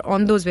 sometimes they are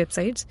on those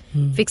websites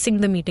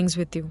fixing the meetings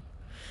with you.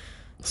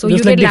 So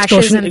just you like get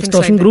lashes and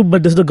extortion things like group,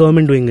 but this is the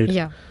government doing it.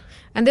 Yeah.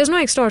 And there's no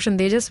extortion.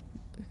 They just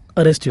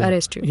arrest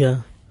you.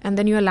 Yeah. And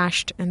then you are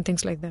lashed and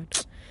things like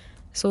that.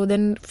 So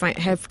then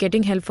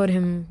getting help for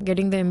him,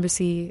 getting the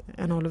embassy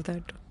and all of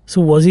that. So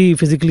was he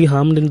physically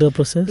harmed in the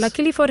process?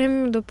 Luckily for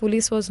him, the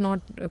police was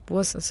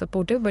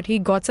supportive, but he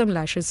got some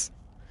lashes.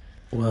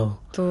 Wow.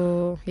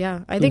 So,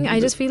 yeah, I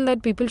just feel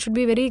that people should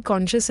be very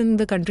conscious in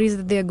the countries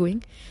that they are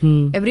going.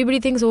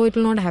 Everybody thinks, it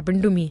will not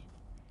happen to me.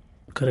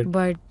 Correct.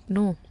 But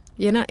no.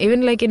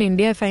 Even like in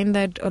India, I find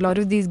that a lot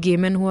of these gay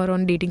men who are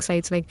on dating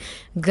sites like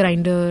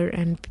Grindr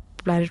and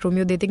Planet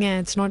Romeo, they think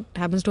it's not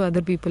happens to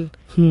other people.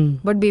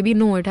 But baby,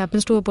 no, it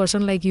happens to a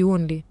person like you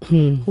only.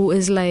 Who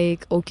is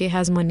like,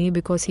 has money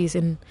because he's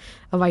in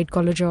a white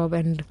collar job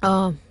and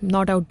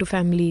not out to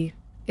family.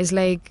 Is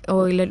like,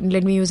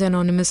 let me use an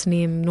anonymous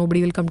name.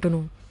 Nobody will come to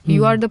know.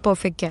 You are the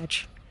perfect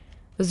catch.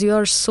 Because you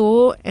are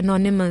so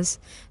anonymous,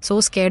 so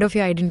scared of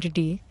your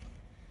identity,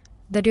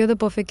 that you're the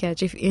perfect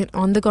catch.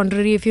 On the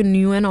contrary, if you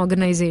knew an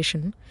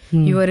organization,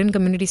 you were in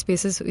community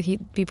spaces,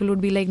 people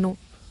would be like, no.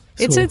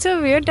 It's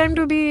a weird time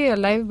to be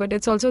alive, but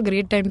it's also a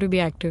great time to be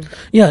active.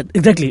 Yeah,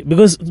 exactly.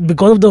 Because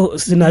of the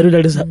scenario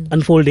that is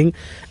unfolding,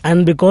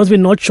 and because we're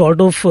not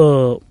short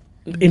of...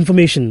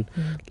 information.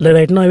 Like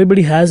right now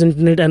everybody has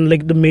internet, and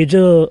like the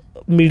major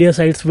media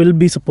sites will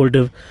be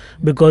supportive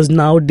because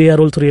now they are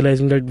also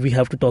realizing that we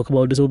have to talk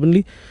about this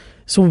openly.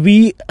 So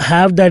we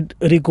have that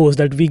recourse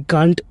that we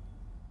can't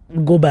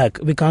go back,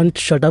 we can't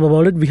shut up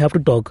about it, we have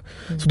to talk.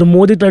 So the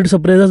more they try to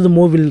suppress us, the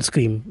more we'll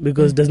scream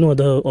because there's no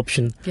other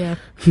option. Yeah.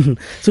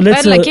 So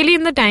let's luckily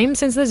in the time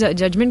since the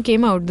judgment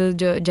came out,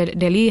 the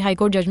Delhi High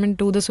Court judgment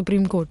to the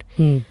Supreme Court,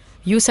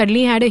 you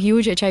suddenly had a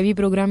huge HIV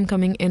program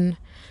coming in,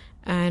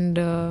 and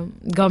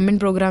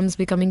government programs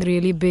becoming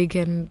really big,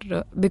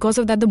 and because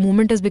of that the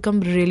movement has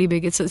become really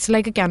big. It's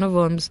like a can of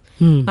worms.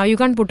 Now you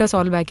can't put us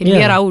all back in.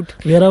 We are out.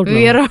 We are out.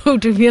 We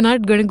are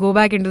not going to go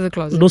back into the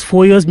closet. Those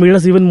 4 years made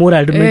us even more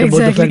adamant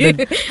about the fact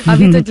that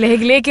abhi to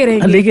leke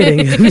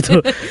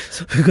rahenge.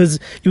 So, because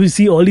you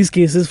see all these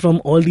cases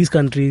from all these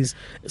countries,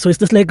 so it's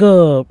just like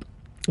a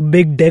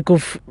big deck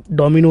of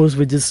dominoes,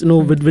 which is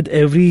with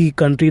every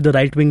country the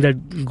right wing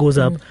that goes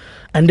up,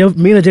 and their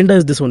main agenda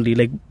is this only,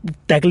 like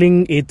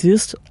tackling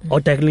atheists or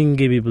tackling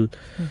gay people.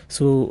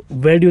 So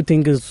where do you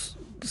think is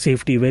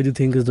safety? Where do you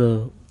think is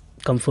the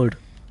comfort?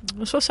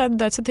 So sad,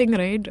 that's the thing,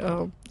 right?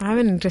 I have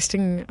an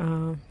interesting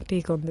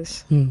take on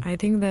this. I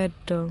think that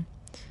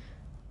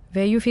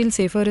where you feel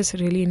safer is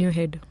really in your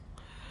head,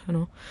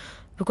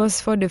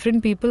 because for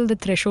different people the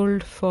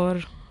threshold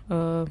for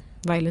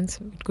violence,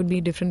 it could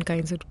be different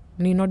kinds. It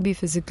need not be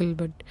physical,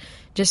 but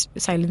just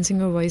silencing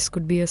your voice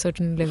could be a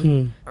certain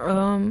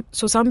level.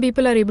 So some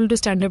people are able to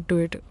stand up to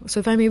it.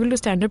 So if I'm able to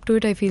stand up to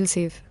it, I feel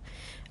safe.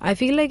 I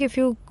feel like if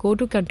you go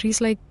to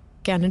countries like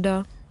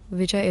Canada,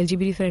 which are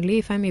LGBT friendly,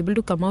 if I'm able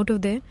to come out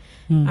of there,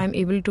 I'm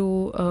able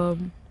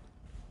to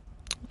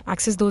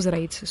access those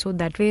rights. So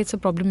that way it's a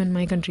problem in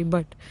my country.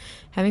 But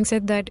having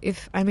said that,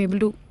 if I'm able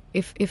to,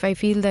 if I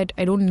feel that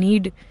I don't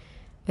need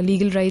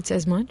legal rights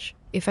as much,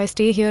 if I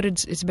stay here,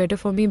 it's better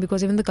for me,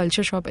 because even the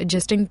culture shock,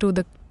 adjusting to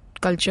the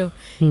culture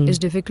is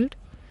difficult.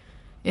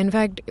 In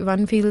fact,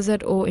 one feels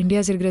that, India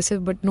is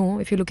regressive, but no,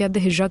 if you look at the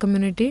Hijra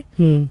community,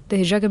 the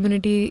Hijra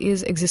community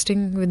is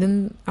existing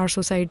within our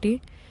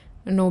society.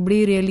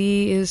 Nobody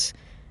really is,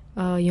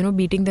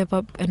 beating them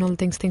up and all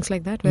things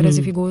like that. Whereas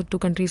if you go to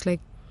countries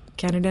like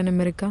Canada and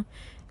America,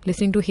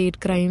 listening to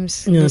hate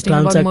crimes, listening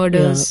about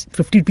murders.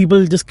 50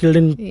 people just killed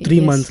in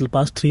 3 months, the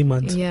past 3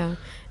 months. Yeah.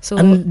 So,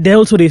 and there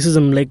also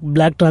racism, like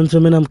black trans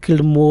women are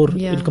killed more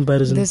in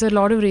comparison. There's a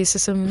lot of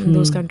racism in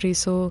those countries.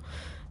 So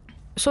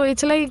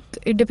it's like,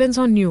 it depends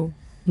on you.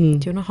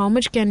 How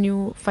much can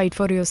you fight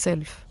for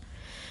yourself?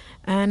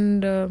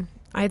 And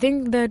I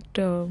think that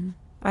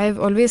I've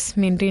always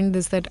maintained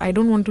this, that I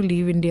don't want to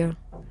leave India.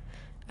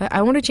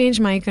 I want to change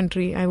my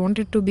country. I want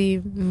it to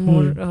be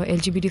more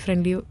LGBT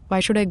friendly.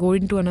 Why should I go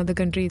into another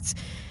country?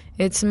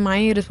 it's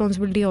my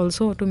responsibility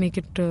also to make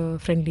it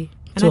friendly.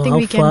 And So I think how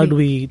we can far be. do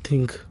we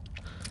think?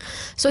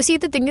 So see,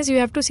 the thing is, you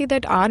have to see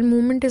that our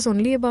movement is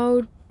only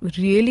about,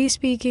 really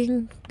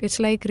speaking, it's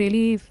like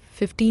really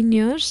 15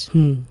 years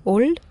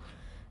old.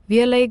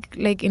 We are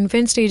like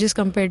infant stages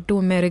compared to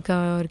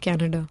America or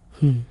Canada.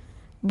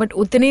 But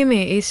utne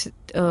mein is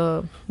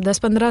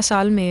 10-15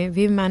 साल में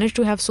we've managed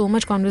to have so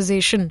much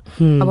conversation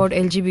about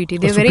LGBT.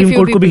 There are very Supreme few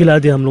Court को people. भी हिला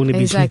दिया हम लोग ने बीच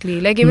में. Exactly.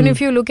 Like even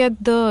if you look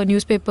at the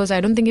newspapers,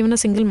 I don't think even a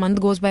single month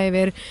goes by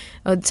where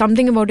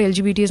something about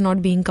LGBT is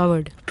not being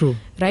covered. True.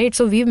 Right?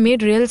 So we've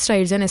made real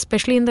strides, and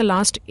especially in the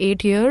last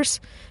 8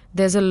 years,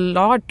 there's a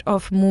lot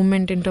of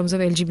movement in terms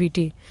of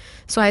LGBT.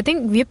 So I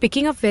think we're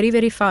picking up very,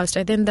 very fast.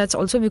 I think that's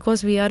also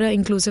because we are an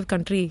inclusive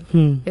country,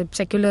 a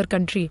secular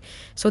country.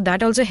 So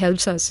that also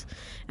helps us.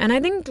 And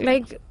I think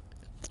like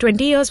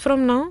 20 years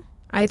from now,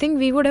 I think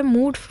we would have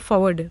moved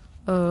forward.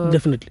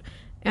 Definitely.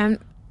 And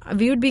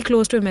we would be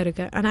close to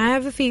America. And I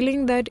have a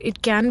feeling that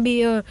it can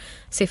be a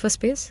safer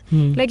space.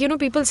 Like,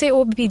 people say,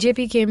 oh,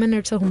 BJP came and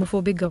it's a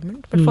homophobic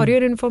government. But for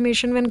your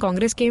information, when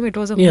Congress came, it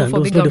was a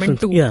homophobic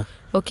government too. Yeah.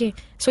 Okay.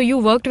 So you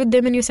worked with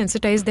them and you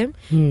sensitized them.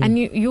 And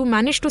you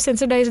managed to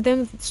sensitize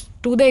them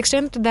to the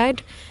extent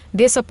that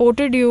they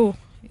supported you,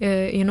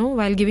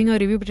 while giving a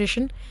review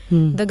petition.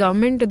 The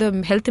government,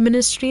 the health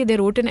ministry, they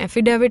wrote an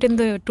affidavit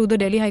to the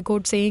Delhi High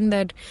Court saying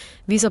that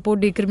we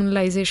support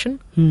decriminalization.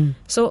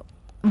 So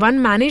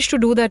one managed to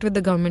do that with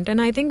the government, and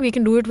I think we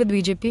can do it with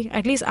BJP.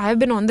 At least I have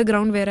been on the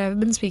ground where I have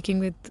been speaking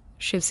with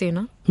Shiv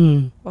Sena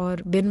or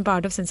been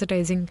part of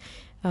sensitizing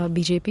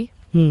BJP.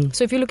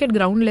 So if you look at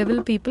ground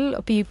level,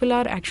 people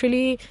are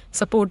actually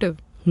supportive.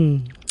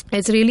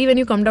 It's really when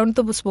you come down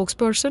to the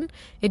spokesperson,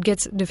 it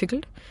gets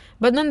difficult.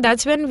 But then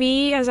that's when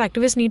we as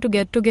activists need to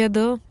get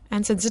together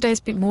and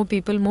sensitize more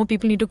people. More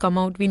people need to come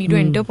out. We need to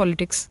enter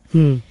politics.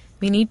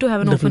 We need to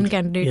have an open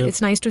candidate. Yep.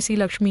 It's nice to see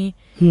Lakshmi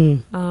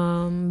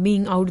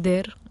being out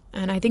there.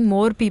 And I think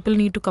more people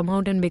need to come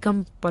out and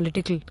become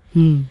political.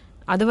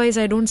 Otherwise,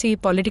 I don't see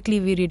politically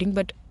we reading.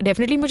 But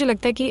definitely मुझे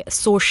लगता है कि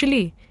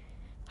socially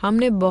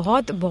हमने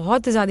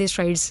बहुत ज़्यादा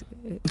strides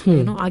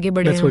आगे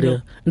बढ़े हैं हम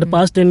लोग. In the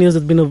past 10 years,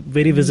 it's been a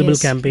very visible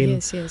campaign.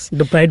 Yes.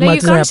 The Pride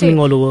marches are happening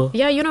all over.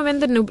 Yeah, when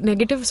the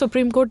negative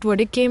Supreme Court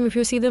verdict came, if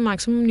you see the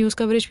maximum news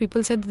coverage,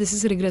 people said this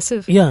is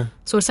regressive. Yeah.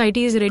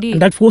 Society is ready.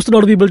 And that forced a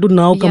lot of people to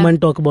now come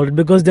and talk about it,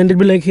 because then they'd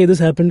be like, hey, this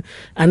happened.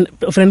 And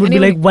a friend would be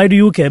like, why do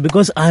you care?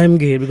 Because I am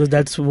gay, because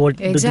that's what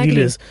the deal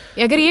is.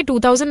 अगर ये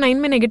 2009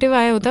 में negative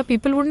आया होता,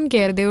 people wouldn't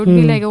care. They would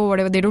be like, oh,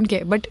 whatever, they don't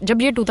care. But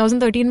जब ये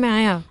 2013 में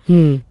आया,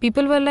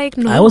 people were like,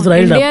 no, I was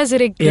riled India up.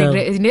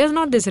 India is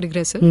not this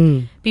regressive.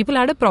 People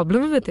had a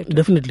problem with it.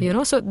 Definitely.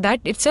 So that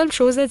itself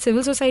shows that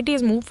civil society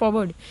has moved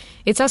forward.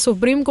 It's our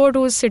Supreme Court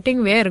who is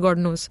sitting where, God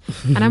knows.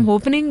 And I'm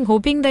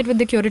hoping that with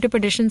the curative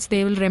petitions,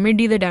 they will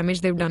remedy the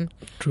damage they've done.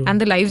 True. And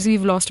the lives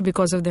we've lost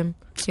because of them.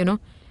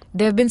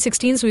 There have been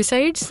 16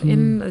 suicides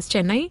in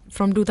Chennai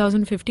from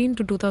 2015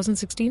 to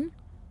 2016.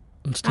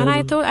 And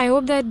I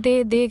hope that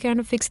they kind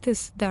of fix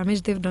this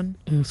damage they've done.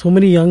 So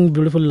many young,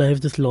 beautiful lives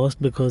just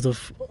lost because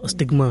of a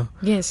stigma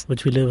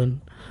which we live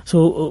in.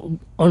 So,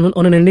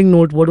 on an ending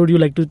note, what would you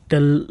like to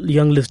tell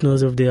young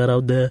listeners if they are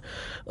out there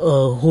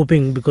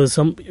hoping? Because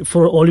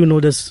for all you know,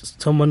 there's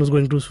someone who's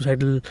going through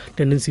suicidal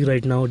tendency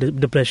right now,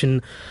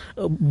 depression,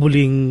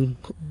 bullying,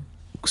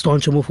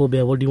 staunch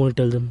homophobia. What do you want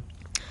to tell them?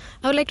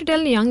 I would like to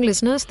tell young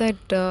listeners that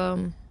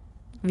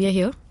we are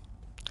here.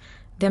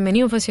 There are many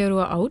of us here who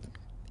are out.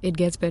 It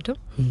gets better.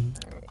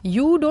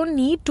 You don't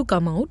need to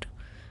come out.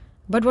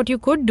 But what you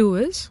could do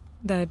is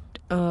that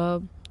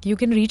you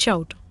can reach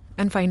out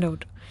and find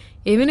out.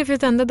 Even if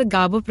it's under the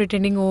garb of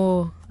pretending,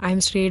 oh, I'm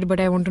straight, but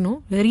I want to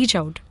know, reach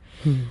out.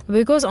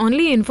 Because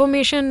only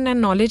information and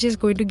knowledge is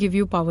going to give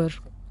you power,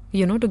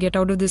 to get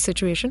out of this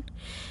situation.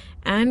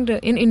 And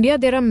in India,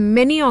 there are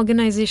many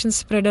organizations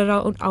spread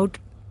out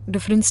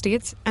different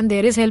states, and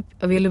there is help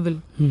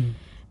available.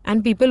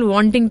 And people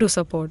wanting to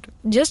support.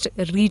 Just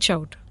reach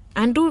out.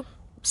 And to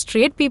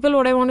straight people,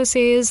 what I want to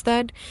say is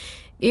that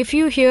if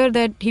you hear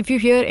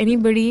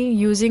anybody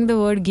using the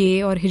word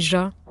gay or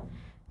hijra,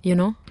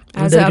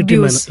 as an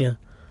abuse,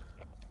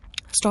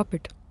 stop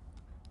it.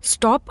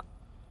 Stop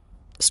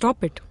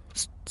it.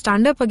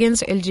 Stand up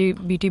against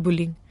LGBT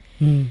bullying.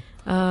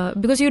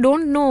 Because you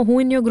don't know who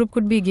in your group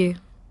could be gay.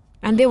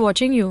 And they're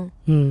watching you.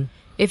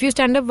 If you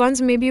stand up once,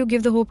 maybe you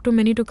give the hope to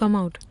many to come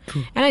out.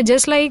 True. And I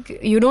just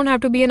you don't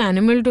have to be an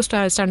animal to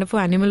stand up for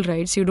animal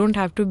rights. You don't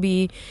have to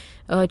be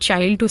a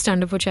child to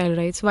stand up for child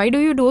rights. Why do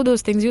you do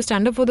those things? You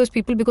stand up for those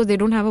people because they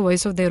don't have a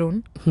voice of their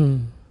own.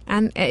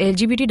 And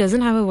LGBT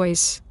doesn't have a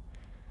voice.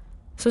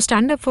 So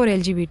stand up for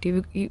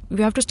LGBT. You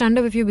have to stand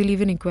up if you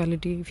believe in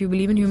equality. If you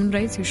believe in human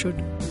rights, you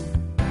should.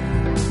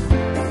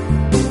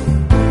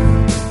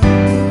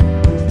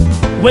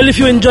 Well, if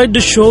you enjoyed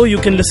the show, you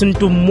can listen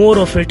to more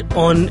of it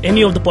on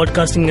any of the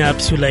podcasting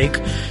apps you like.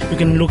 You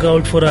can look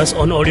out for us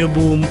on Audio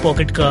Boom,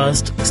 Pocket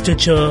Cast,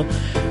 Stitcher,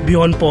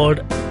 Beyond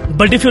Pod.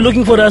 But if you're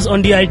looking for us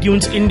on the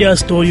iTunes India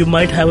store, you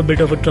might have a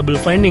bit of a trouble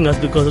finding us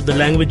because of the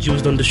language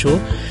used on the show.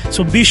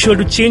 So be sure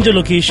to change your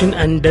location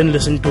and then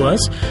listen to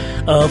us.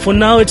 For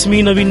now, it's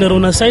me, Naveen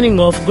Narona, signing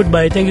off.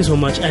 Goodbye. Thank you so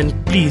much. And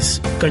please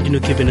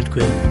continue keeping it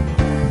queer.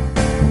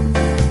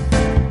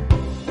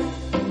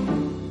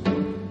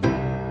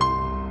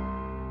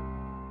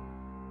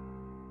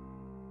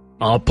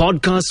 Our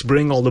podcasts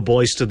bring all the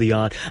boys to the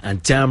yard,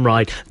 and damn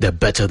right, they're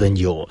better than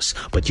yours.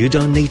 But you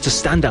don't need to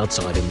stand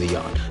outside in the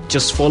yard.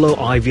 Just follow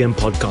IVM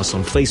Podcasts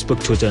on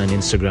Facebook, Twitter and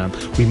Instagram.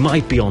 We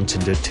might be on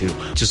Tinder too.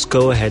 Just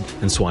go ahead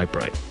and swipe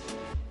right.